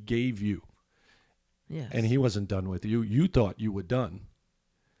he gave you. Yes. And he wasn't done with you. You thought you were done.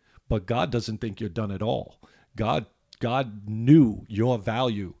 But God doesn't think you're done at all. God knew your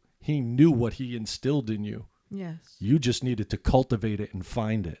value. He knew what he instilled in you. Yes. You just needed to cultivate it and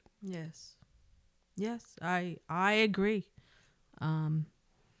find it. Yes. Yes, I agree.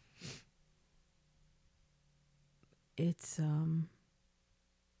 It's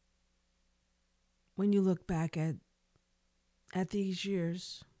when you look back at these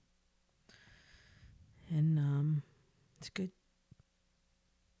years, and it's good.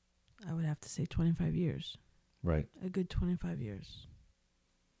 I would have to say 25 years. Right. A good 25 years.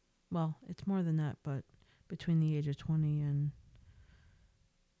 Well, it's more than that, but between the age of 20 and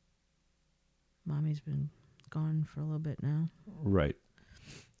Mommy's been gone for a little bit now. Right.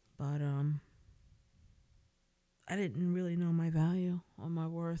 But I didn't really know my value or my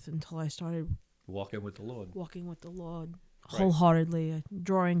worth until I started Walking with the Lord. Wholeheartedly,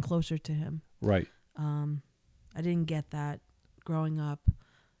 drawing closer to him. Right. I didn't get that growing up.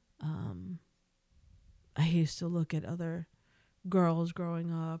 I used to look at other girls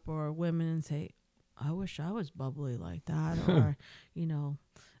growing up or women and say, I wish I was bubbly like that. Or,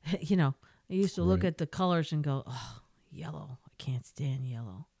 I used to look at the colors and go, oh, yellow. I can't stand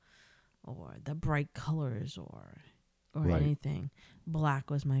yellow. Or the bright colors or Right. anything. Black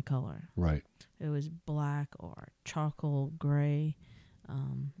was my color. Right. It was black or charcoal gray.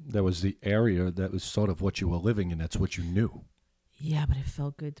 That was the area that was sort of what you were living in. That's what you knew. Yeah, but it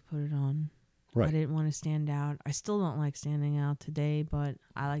felt good to put it on. Right. I didn't want to stand out. I still don't like standing out today, but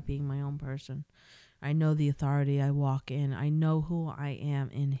I like being my own person. I know the authority I walk in. I know who I am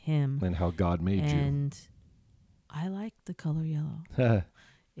in Him. And how God made And I like the color yellow.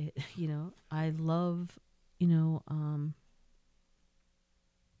 you. I love,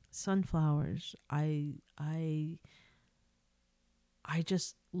 sunflowers. I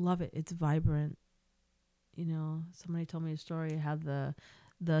just love it. It's vibrant. Somebody told me a story how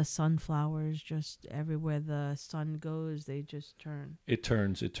the sunflowers, just everywhere the sun goes, they just turn. It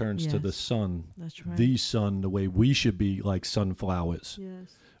turns to the Yes. sun. That's right. The sun, the way we should be like sunflowers.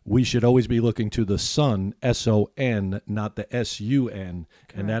 Yes. We should always be looking to the Son, S-O-N, not the S-U-N.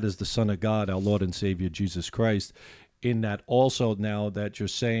 And that Correct. is the Son of God, our Lord and Savior, Jesus Christ. In that also, now that you're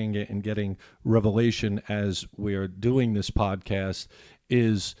saying it and getting revelation as we're doing this podcast,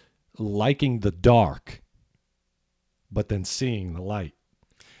 is liking the dark, but then seeing the light.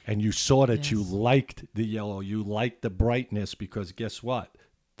 And you saw that you Yes. liked the yellow, you liked the brightness, because guess what?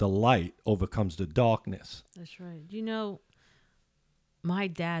 The light overcomes the darkness. That's right. My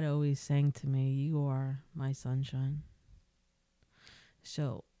dad always sang to me, "You are my sunshine."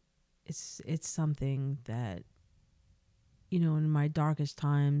 So it's something that, in my darkest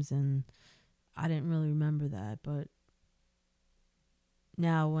times, and I didn't really remember that, but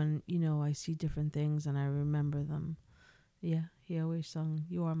now when, I see different things and I remember them, yeah, he always sung,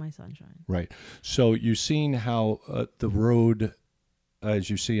 "You are my sunshine." Right. So you've seen how the road, as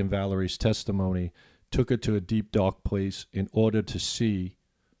you see in Valerie's testimony, took her to a deep, dark place in order to see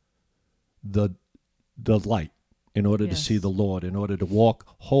the light, in order to see Yes. the Lord, in order to walk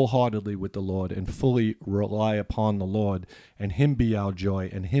wholeheartedly with the Lord and fully rely upon the Lord, and Him be our joy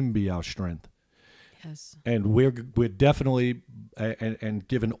and Him be our strength. Yes. And we're definitely and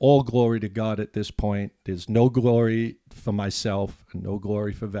giving all glory to God at this point. There's no glory for myself and no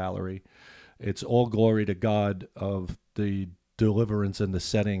glory for Valerie. It's all glory to God of the deliverance and the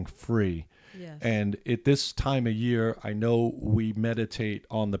setting free. Yes. And at this time of year, I know we meditate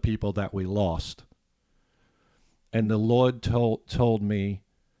on the people that we lost. And the Lord told me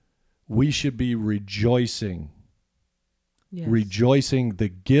we should be rejoicing, Yes. rejoicing the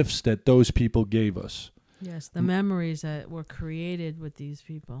gifts that those people gave us. Yes, the memories that were created with these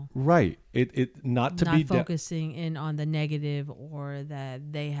people. Right. It not to Not be focusing in on the negative, or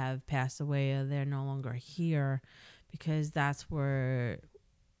that they have passed away or they're no longer here, because that's where,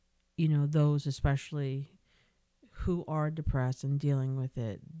 those especially who are depressed and dealing with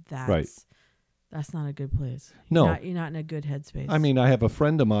it, that's not a good place. No. You're not in a good headspace. I mean, I have a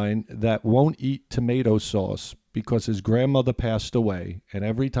friend of mine that won't eat tomato sauce because his grandmother passed away, and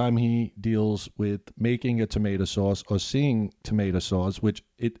every time he deals with making a tomato sauce or seeing tomato sauce, which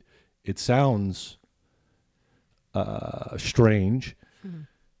it sounds strange,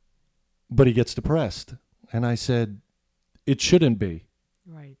 but he gets depressed. And I said, it shouldn't be.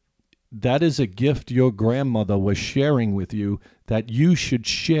 Right. That is a gift your grandmother was sharing with you that you should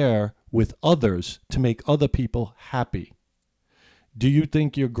share with others to make other people happy. Do you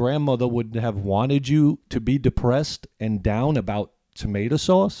think your grandmother would have wanted you to be depressed and down about tomato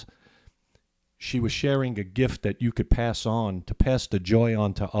sauce? She was sharing a gift that you could pass on, to pass the joy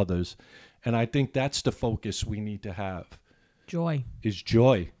on to others. And I think that's the focus we need to have, Joy. is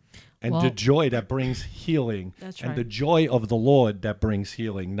joy. And the Well- joy that brings healing. That's and right. the joy of the Lord that brings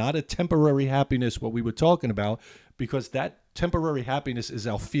healing. Not a temporary happiness, what we were talking about, because that temporary happiness is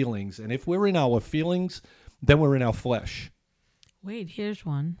our feelings. And if we're in our feelings, then we're in our flesh. Wait, here's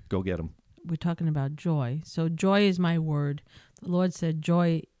one. Go get them. We're talking about joy. So joy is my word. The Lord said,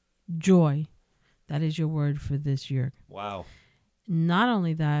 joy, joy. That is your word for this year. Wow. Not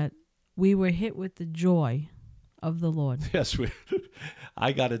only that, we were hit with the joy of the Lord. Yes,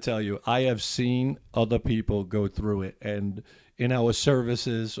 I got to tell you, I have seen other people go through it. And in our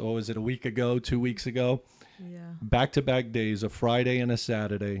services, or was it a week ago, 2 weeks ago, Yeah. back-to-back days, a Friday and a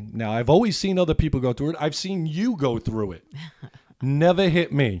Saturday. Now, I've always seen other people go through it. I've seen you go through it. Never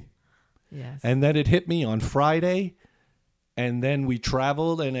hit me. Yes. And then it hit me on Friday, and then we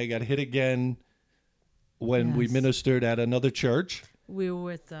traveled, and I got hit again when we Yes. ministered at another church we were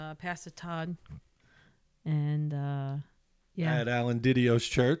with Pastor Todd, and yeah, at Alan Didio's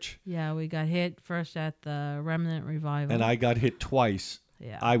church, yeah, we got hit first at the Remnant Revival. and I got hit twice.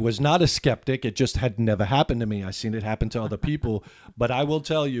 yeah, I was not a skeptic. It just had never happened to me. I've seen it happen to other people. But I will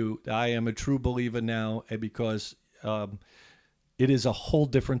tell you, I am a true believer now, because it is a whole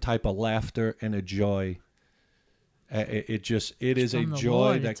different type of laughter and a joy. It is a from the joy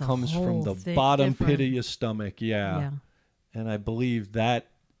Lord. that It's a comes from whole the thick, bottom pit of different- your stomach. Yeah. yeah. And I believe that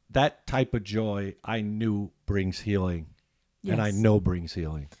type of joy I knew brings healing. Yes. And I know brings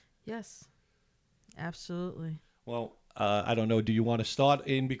healing. Yes, absolutely. Well, I don't know, do you want to start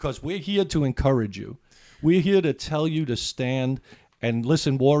in? Because we're here to encourage you. We're here to tell you to stand. And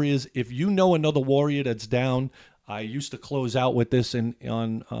listen, warriors, if you know another warrior that's down, I used to close out with this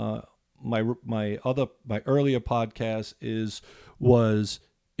on my earlier podcast was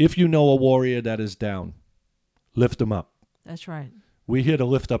if you know a warrior that is down, lift them up. That's right. We're here to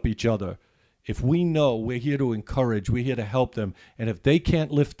lift up each other. If we know, we're here to encourage, we're here to help them. And if they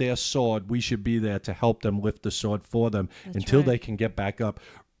can't lift their sword, we should be there to help them lift the sword for them until right. they can get back up.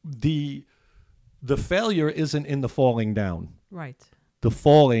 The failure isn't in the falling down. Right. The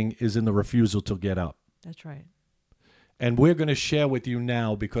falling is in the refusal to get up. That's right. And we're going to share with you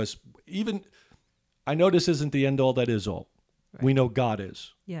now because I know this isn't the end all that is all. Right. We know God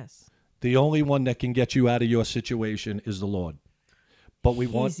is. Yes. The only one that can get you out of your situation is the Lord. But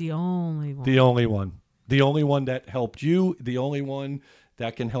He's the only one. The only one. The only one that helped you, the only one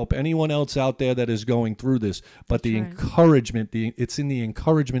that can help anyone else out there that is going through this. But the encouragement, it's in the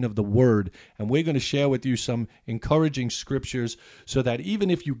encouragement of the word. And we're going to share with you some encouraging scriptures so that even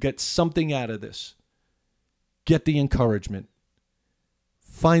if you get something out of this, get the encouragement.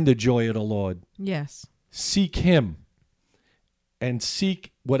 Find the joy of the Lord. Yes. Seek him. And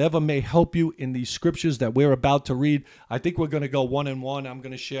seek whatever may help you in these scriptures that we're about to read. I think we're going to go one and one. I'm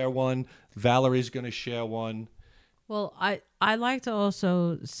going to share one. Valerie's going to share one. Well, I like to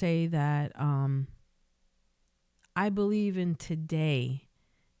also say that I believe in today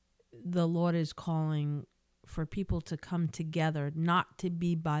the Lord is calling for people to come together, not to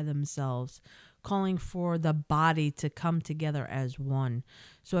be by themselves, calling for the body to come together as one.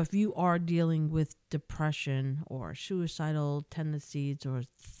 So if you are dealing with depression or suicidal tendencies or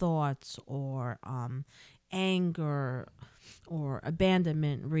thoughts or anger or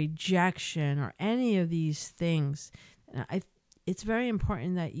abandonment, rejection, or any of these things, it's very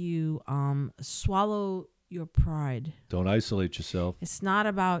important that you swallow your pride. Don't isolate yourself. It's not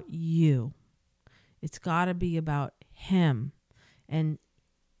about you. It's got to be about him. And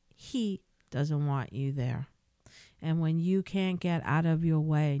he doesn't want you there. And when you can't get out of your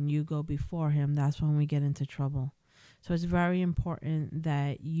way and you go before him, that's when we get into trouble. So it's very important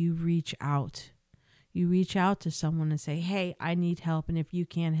that you reach out. You reach out to someone and say, hey, I need help. And if you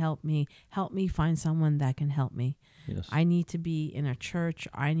can't help me find someone that can help me. Yes. I need to be in a church.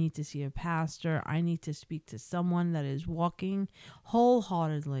 I need to see a pastor. I need to speak to someone that is walking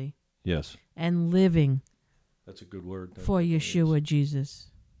wholeheartedly. Yes. And living. That's a good word. For Yeshua,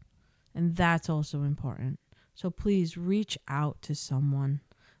 Jesus. And that's also important. So please reach out to someone.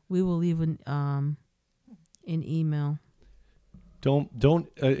 We will leave an email.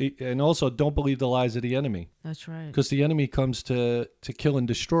 And also don't believe the lies of the enemy. That's right. Because the enemy comes to kill and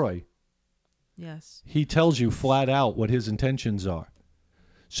destroy. Yes. He tells you flat out what his intentions are.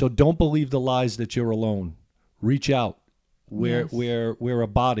 So don't believe the lies that you're alone. Reach out. We're a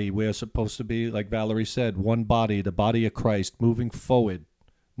body. We're supposed to be, like Valerie said, one body, the body of Christ, moving forward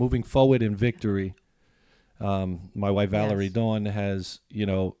in victory. My wife Valerie Dawn has,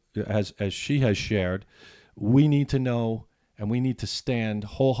 as she has shared, we need to know and we need to stand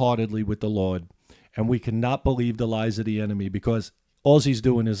wholeheartedly with the Lord, and we cannot believe the lies of the enemy because all he's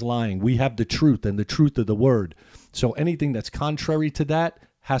doing is lying. We have the truth and the truth of the word. So anything that's contrary to that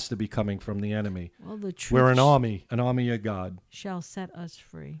has to be coming from the enemy. Well, the truth We're an army of God. Shall set us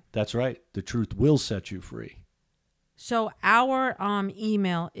free. That's right. The truth will set you free. So our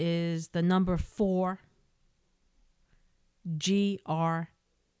email is the number 4 GR,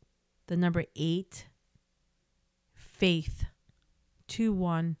 the number 8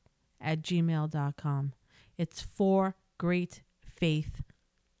 faith21 at gmail.com. It's 4 great faith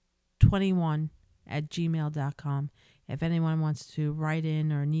 21 at gmail.com. If anyone wants to write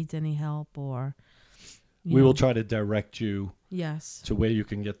in or needs any help, or we will try to direct you yes to where you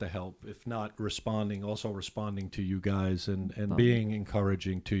can get the help. If not, responding to you guys and being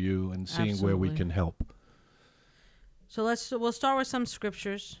encouraging to you and seeing where we can help. So we'll start with some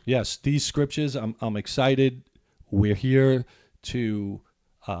scriptures. Yes, these scriptures, I'm excited. We're here to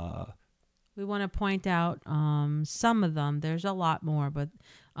we want to point out some of them. There's a lot more, but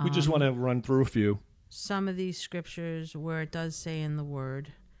we just want to run through a few. Some of these scriptures where it does say in the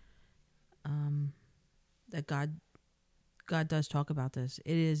word that God does talk about this.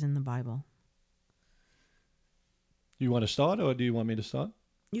 It is in the Bible. You want to start, or do you want me to start?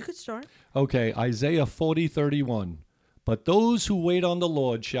 You could start. Okay, Isaiah 40:31. But those who wait on the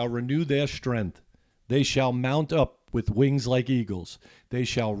Lord shall renew their strength. They shall mount up with wings like eagles. They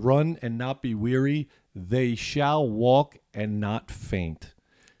shall run and not be weary. They shall walk and not faint.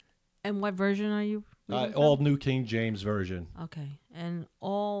 And what version are you reading All New King James Version. Okay. And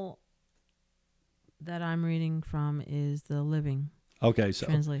all that I'm reading from is the Living Okay, so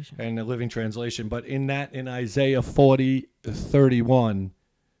Translation. and the Living Translation. But in Isaiah 40:31,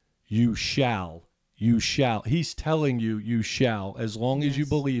 you shall. He's telling you, you shall. As long as you Yes.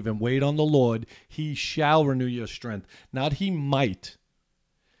 believe and wait on the Lord, he shall renew your strength. Not he might.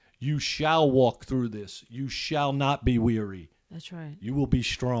 You shall walk through this. You shall not be weary. That's right. You will be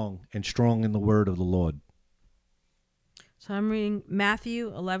strong and strong in the word of the Lord. So I'm reading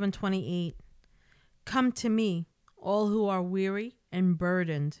Matthew 11:28. Come to me, all who are weary and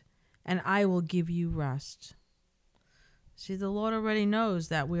burdened, and I will give you rest. See, the Lord already knows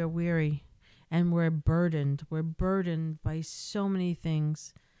that we're weary and we're burdened. We're burdened by so many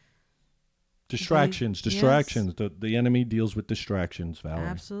things. Distractions. Yes. The enemy deals with distractions, Valerie.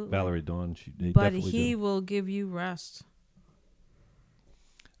 Absolutely. Valerie Dawn. They But definitely he do. will give you rest.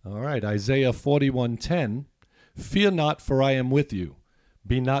 All right, Isaiah 41:10. Fear not, for I am with you.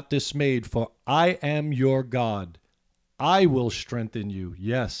 Be not dismayed, for I am your God. I will strengthen you.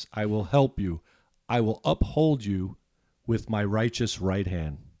 Yes, I will help you. I will uphold you with my righteous right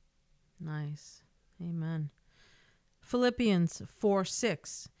hand. Nice. Amen. Philippians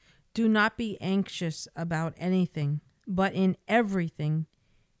 4:6. Do not be anxious about anything, but in everything,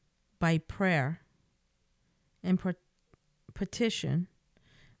 by prayer and petition,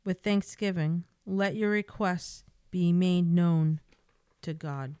 with thanksgiving, let your requests be made known to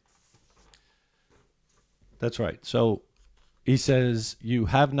God. That's right. So he says, you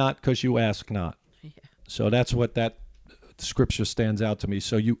have not because you ask not. Yeah. So that's what that scripture stands out to me.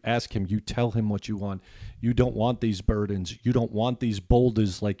 So you ask him, you tell him what you want. You don't want these burdens. You don't want these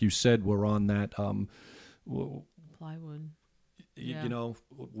boulders, like you said, were on that, Plywood. you know,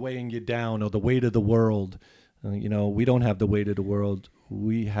 weighing you down, or the weight of the world. We don't have the weight of the world.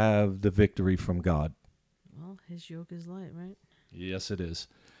 We have the victory from God. Well, his yoke is light, right? Yes, it is.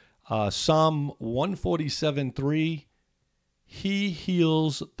 Psalm 147:3, he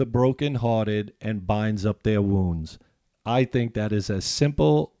heals the brokenhearted and binds up their wounds. I think that is as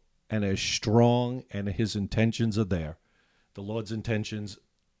simple and as strong, and his intentions are there. The Lord's intentions,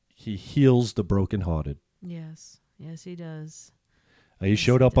 he heals the brokenhearted. Yes. Yes, he does. He Yes,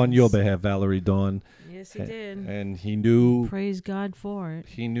 showed he up on your does. behalf, Valerie Dawn, Yes, he did. and he knew Praise God for it.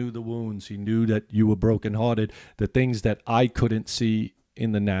 He knew the wounds. He knew that you were brokenhearted. The things that I couldn't see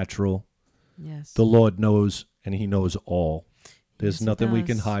in the natural, Yes. the Lord knows, and he knows all. There's Yes, he nothing we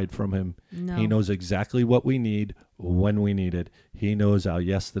can does. hide from him. No. He knows exactly what we need when we need it. He knows our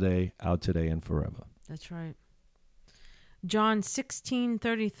yesterday, our today, and forever. That's right. John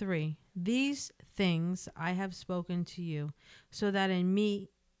 16:33. These things I have spoken to you, so that in me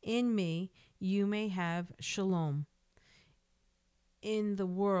you may have shalom. In the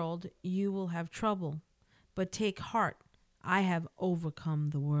world you will have trouble, but take heart, I have overcome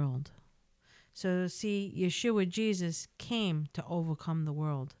the world. So see, Yeshua Jesus came to overcome the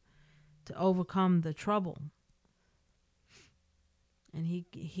world, to overcome the trouble. And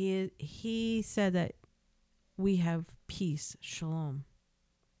he said that we have peace, shalom.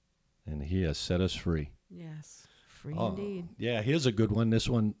 And he has set us free. Yes, free indeed. Yeah, here's a good one. This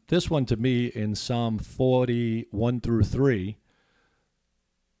one to me in Psalm 41-3.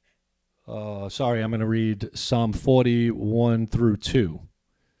 Sorry, I'm going to read Psalm 41-2.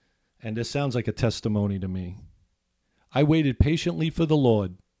 And this sounds like a testimony to me. I waited patiently for the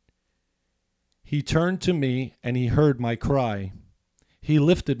Lord. He turned to me and he heard my cry. He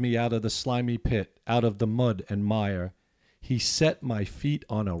lifted me out of the slimy pit, out of the mud and mire. He set my feet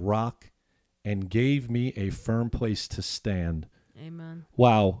on a rock and gave me a firm place to stand. Amen.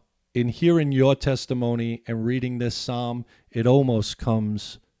 Wow. In hearing your testimony and reading this psalm, it almost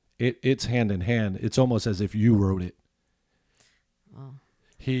comes, it's hand in hand. It's almost as if you wrote it. Wow.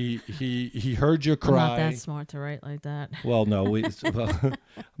 He heard your cry. I'm not that smart to write like that. Well, no,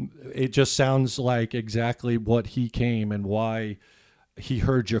 it just sounds like exactly what he came and why he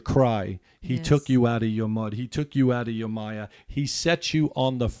heard your cry. He Yes. took you out of your mud. He took you out of your mire. He set you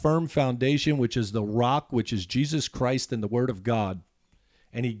on the firm foundation, which is the rock, which is Jesus Christ and the Word of God.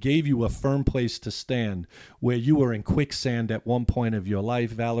 And he gave you a firm place to stand where you were in quicksand at one point of your life,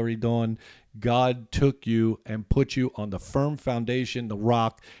 Valerie Dawn. God took you and put you on the firm foundation, the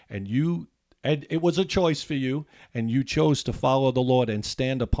rock, and it was a choice for you, and you chose to follow the Lord and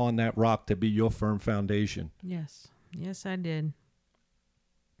stand upon that rock to be your firm foundation. Yes. Yes, I did.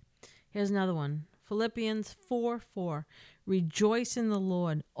 Here's another one. Philippians 4:4. Rejoice in the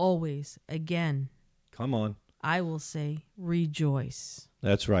Lord always. Again, Come on. I will say rejoice.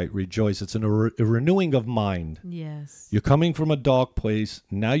 That's right. Rejoice. It's a renewing of mind. Yes. You're coming from a dark place.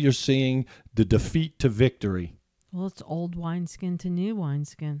 Now you're seeing the defeat to victory. Well, it's old wineskin to new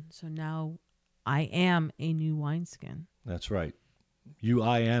wineskin. So now I am a new wineskin. That's right. You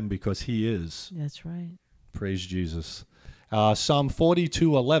I am because he is. That's right. Praise Jesus. Psalm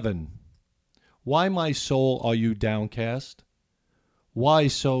 42:11. Why, my soul, are you downcast? Why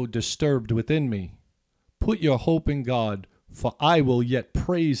so disturbed within me? Put your hope in God, for I will yet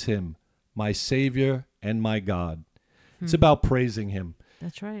praise him, my Savior and my God. It's about praising him.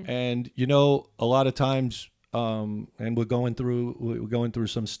 That's right. And you know, a lot of times, and we're going through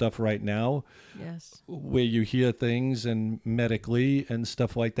some stuff right now Yes. where you hear things and medically and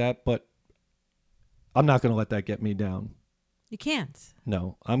stuff like that, but I'm not going to let that get me down. You can't.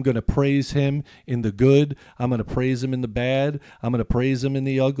 No, I'm going to praise him in the good. I'm going to praise him in the bad. I'm going to praise him in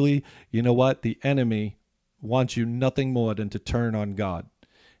the ugly. You know what? The enemy wants you nothing more than to turn on God.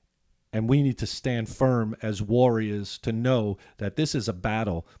 And we need to stand firm as warriors to know that this is a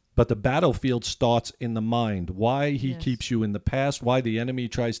battle. But the battlefield starts in the mind. Why he Yes. keeps you in the past, why the enemy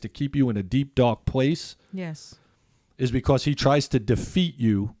tries to keep you in a deep, dark place, Yes. is because he tries to defeat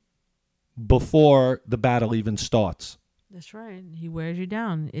you before the battle even starts. That's right. He wears you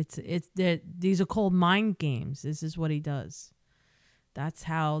down. It's that these are called mind games. This is what he does. That's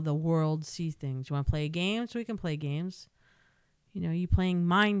how the world sees things. You want to play games? We can play games. You know, you're playing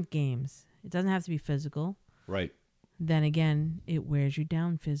mind games. It doesn't have to be physical. Right. Then again, it wears you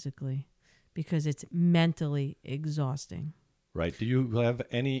down physically because it's mentally exhausting. Right. Do you have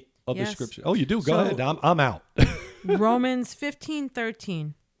any other Yes. scripture? Oh, you do? Go So- ahead. I'm out. Romans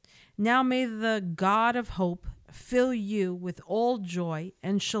 15:13. Now may the God of hope fill you with all joy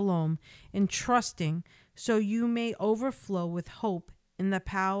and shalom in trusting, so you may overflow with hope in the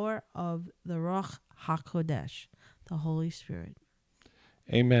power of the Ruach HaKodesh, the Holy Spirit.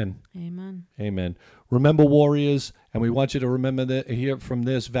 Amen. Amen. Amen. Remember, warriors, and we want you to remember that here from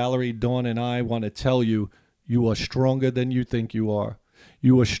this, Valerie, Dawn, and I want to tell you, you are stronger than you think you are.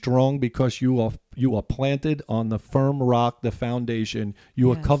 You are strong because you are planted on the firm rock, the foundation.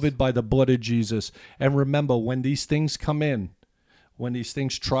 You are Yes. covered by the blood of Jesus. And remember, when these things come in, when these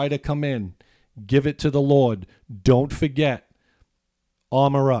things try to come in, give it to the Lord. Don't forget,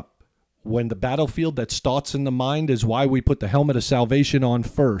 armor up. When the battlefield that starts in the mind is why we put the helmet of salvation on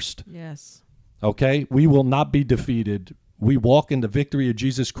first. Yes. Okay? We will not be defeated. We walk in the victory of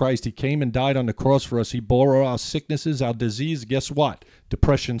Jesus Christ. He came and died on the cross for us. He bore our sicknesses, our disease. Guess what?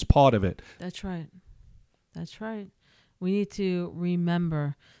 Depression's part of it. That's right. That's right. We need to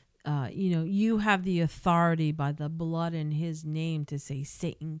remember, you have the authority by the blood in his name to say,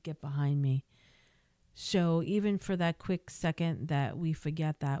 Satan, get behind me. So even for that quick second that we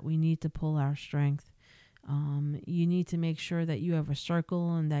forget that, we need to pull our strength. You need to make sure that you have a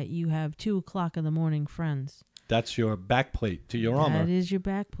circle and that you have 2:00 in the morning friends. That's your backplate to your armor. That is your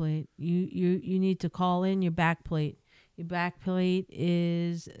back plate. You need to call in your back plate. Your back plate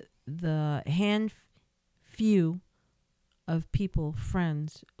is the few of people,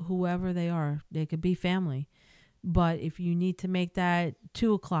 friends, whoever they are. They could be family. But if you need to make that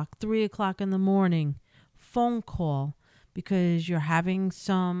 2:00, 3:00 in the morning phone call because you're having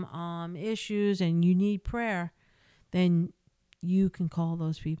some issues and you need prayer, then you can call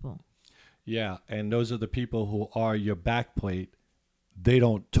those people. Yeah, and those are the people who are your backplate. They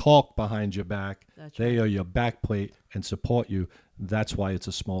don't talk behind your back. That's They right. are your backplate and support you. That's why it's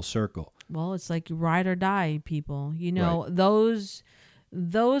a small circle. Well, it's like ride or die people.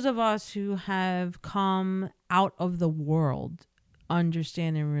 Those of us who have come out of the world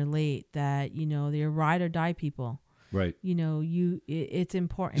understand and relate that, they're ride or die people. Right. It's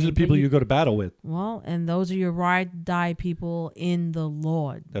important. These are the But people you go to battle with. Well, and those are your ride or die people in the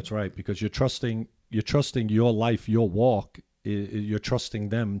Lord. That's right, because you're trusting your life, your walk. You're trusting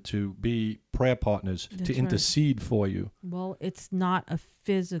them to be prayer partners, That's to right. intercede for you. Well, it's not a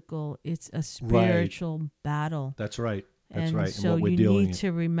physical, it's a spiritual battle. That's right. That's And right. so and what we're you dealing need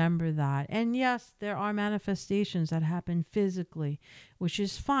to remember that. And yes, there are manifestations that happen physically, which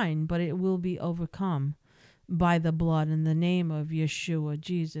is fine, but it will be overcome by the blood in the name of Yeshua,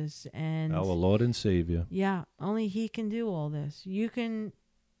 Jesus. And our Lord and Savior. yeah, only he can do all this. You can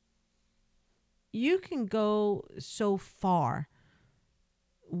go so far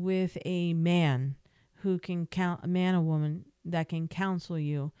with a man who can a man or woman that can counsel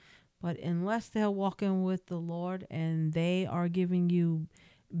you, but unless they're walking with the Lord and they are giving you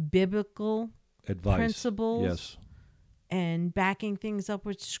biblical Advice. principles Yes. and backing things up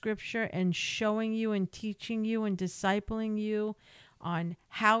with scripture and showing you and teaching you and discipling you on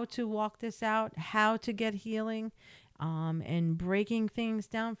how to walk this out, how to get healing, and breaking things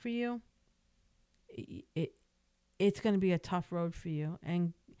down for you, it's going to be a tough road for you.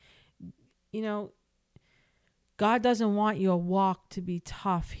 And, God doesn't want your walk to be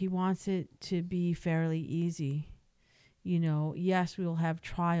tough. He wants it to be fairly easy. You know, yes, we will have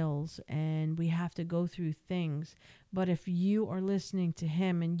trials and we have to go through things. But if you are listening to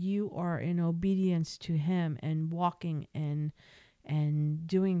him and you are in obedience to him and walking and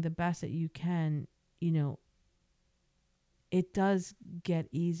doing the best that you can, you know, it does get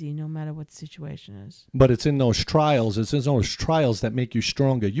easy no matter what the situation is. But it's in those trials. It's in those trials that make you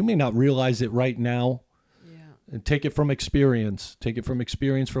stronger. You may not realize it right now. Yeah. And take it from experience. Take it from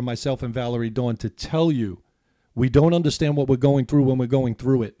experience from myself and Valerie Dawn to tell you we don't understand what we're going through when we're going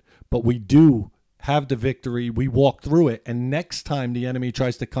through it, but we do have the victory. We walk through it. And next time the enemy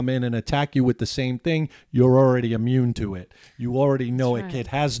tries to come in and attack you with the same thing, you're already immune to it. You already know That's right. it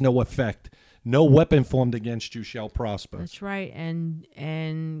has no effect. No weapon formed against you shall prosper. That's right.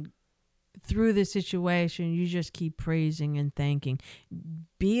 And through the situation, you just keep praising and thanking.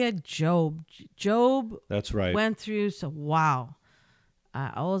 Be a Job. Job That's right. went through, so wow.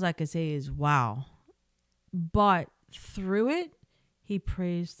 All I could say is wow. But through it, he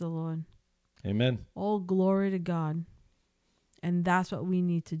praised the Lord. Amen. All glory to God. And that's what we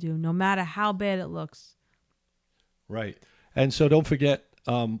need to do, no matter how bad it looks. Right. And so don't forget,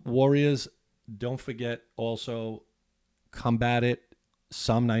 warriors, don't forget also combat it,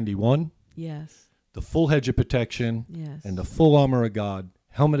 Psalm 91, Yes. the full hedge of protection, Yes. and the full armor of God,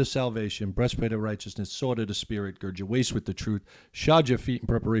 helmet of salvation, breastplate of righteousness, sword of the Spirit, gird your waist with the truth, shod your feet in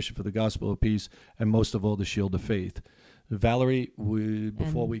preparation for the gospel of peace, and most of all, the shield of faith. Valerie,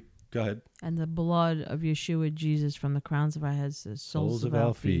 go ahead. And the blood of Yeshua Jesus from the crowns of our heads to the soles of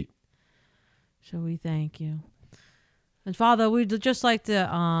our feet. So we thank you. And Father, we'd just like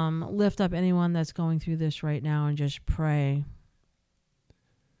to lift up anyone that's going through this right now and just pray.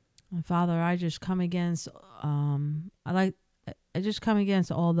 And Father, I just come against I just come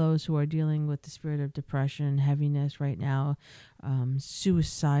against all those who are dealing with the spirit of depression and heaviness right now,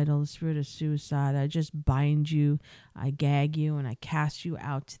 suicidal, the spirit of suicide. I just bind you, I gag you, and I cast you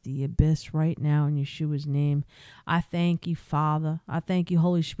out to the abyss right now in Yeshua's name. I thank you, Father. I thank you,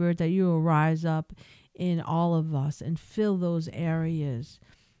 Holy Spirit, that you will rise up in all of us and fill those areas.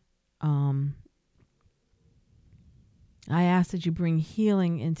 I ask that you bring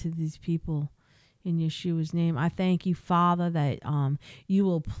healing into these people in Yeshua's name. I thank you, Father, that you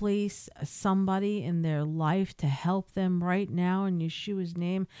will place somebody in their life to help them right now in Yeshua's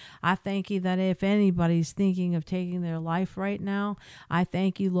name. I thank you that if anybody's thinking of taking their life right now, I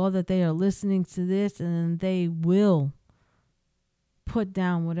thank you, Lord, that they are listening to this and they will put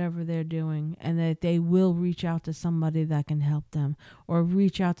down whatever they're doing and that they will reach out to somebody that can help them, or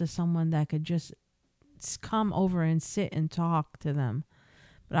reach out to someone that could just come over and sit and talk to them.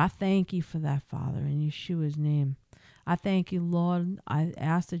 But I thank you for that, Father, in Yeshua's name. I thank you, Lord. I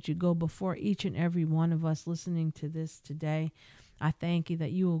ask that you go before each and every one of us listening to this today. I thank you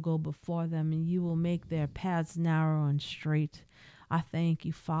that you will go before them and you will make their paths narrow and straight. I thank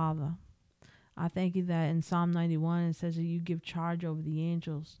you, Father. I thank you that in Psalm 91 it says that you give charge over the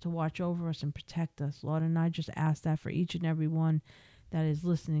angels to watch over us and protect us, Lord. And I just ask that for each and every one that is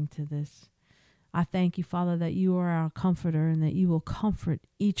listening to this. I thank you, Father, that you are our comforter and that you will comfort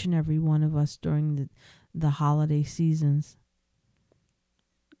each and every one of us during the holiday seasons.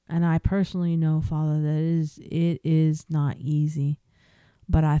 And I personally know, Father, that it is not easy.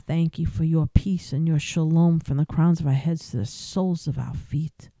 But I thank you for your peace and your shalom from the crowns of our heads to the soles of our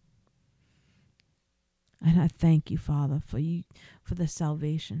feet. And I thank you, Father, for the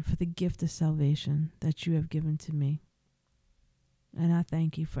salvation, for the gift of salvation that you have given to me. And I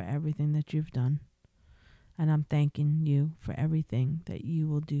thank you for everything that you've done. And I'm thanking you for everything that you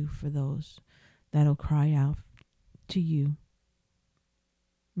will do for those that will cry out to you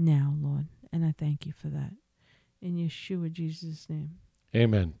now, Lord. And I thank you for that. In Yeshua Jesus' name.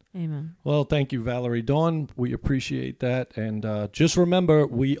 Amen. Amen. Well, thank you, Valerie Dawn. We appreciate that. And just remember,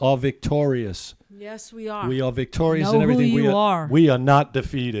 we are victorious. Yes, we are. We are victorious Know in everything. who you are. We are not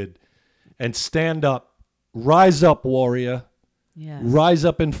defeated. And stand up. Rise up, warrior. Yes. Rise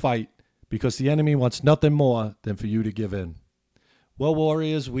up and fight, because the enemy wants nothing more than for you to give in. Well,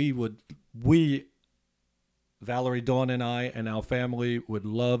 warriors, Valerie Dawn and I and our family would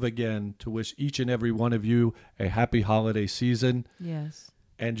love again to wish each and every one of you a happy holiday season. Yes.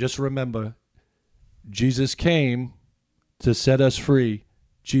 And just remember, Jesus came to set us free.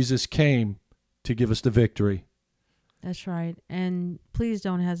 Jesus came to give us the victory. That's right. And please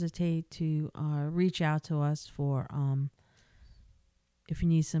don't hesitate to reach out to us for if you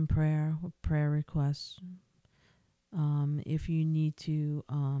need some prayer or prayer requests. If you need to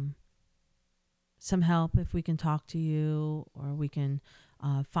some help, if we can talk to you or we can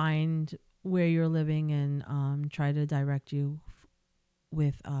find where you're living and try to direct you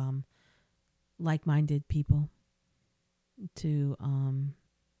with like-minded people to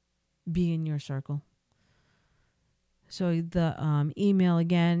be in your circle. So the email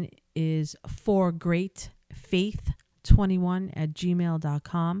again is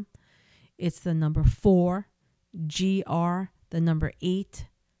forgreatfaith21@gmail.com. It's the number 4, GR, the number 8,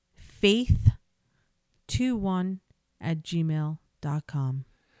 faith21@gmail.com.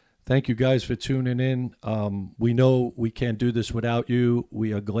 Thank you guys for tuning in. We know we can't do this without you.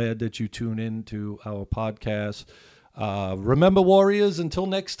 We are glad that you tune in to our podcast. Remember, warriors, until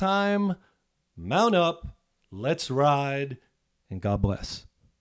next time, mount up, let's ride, and God bless.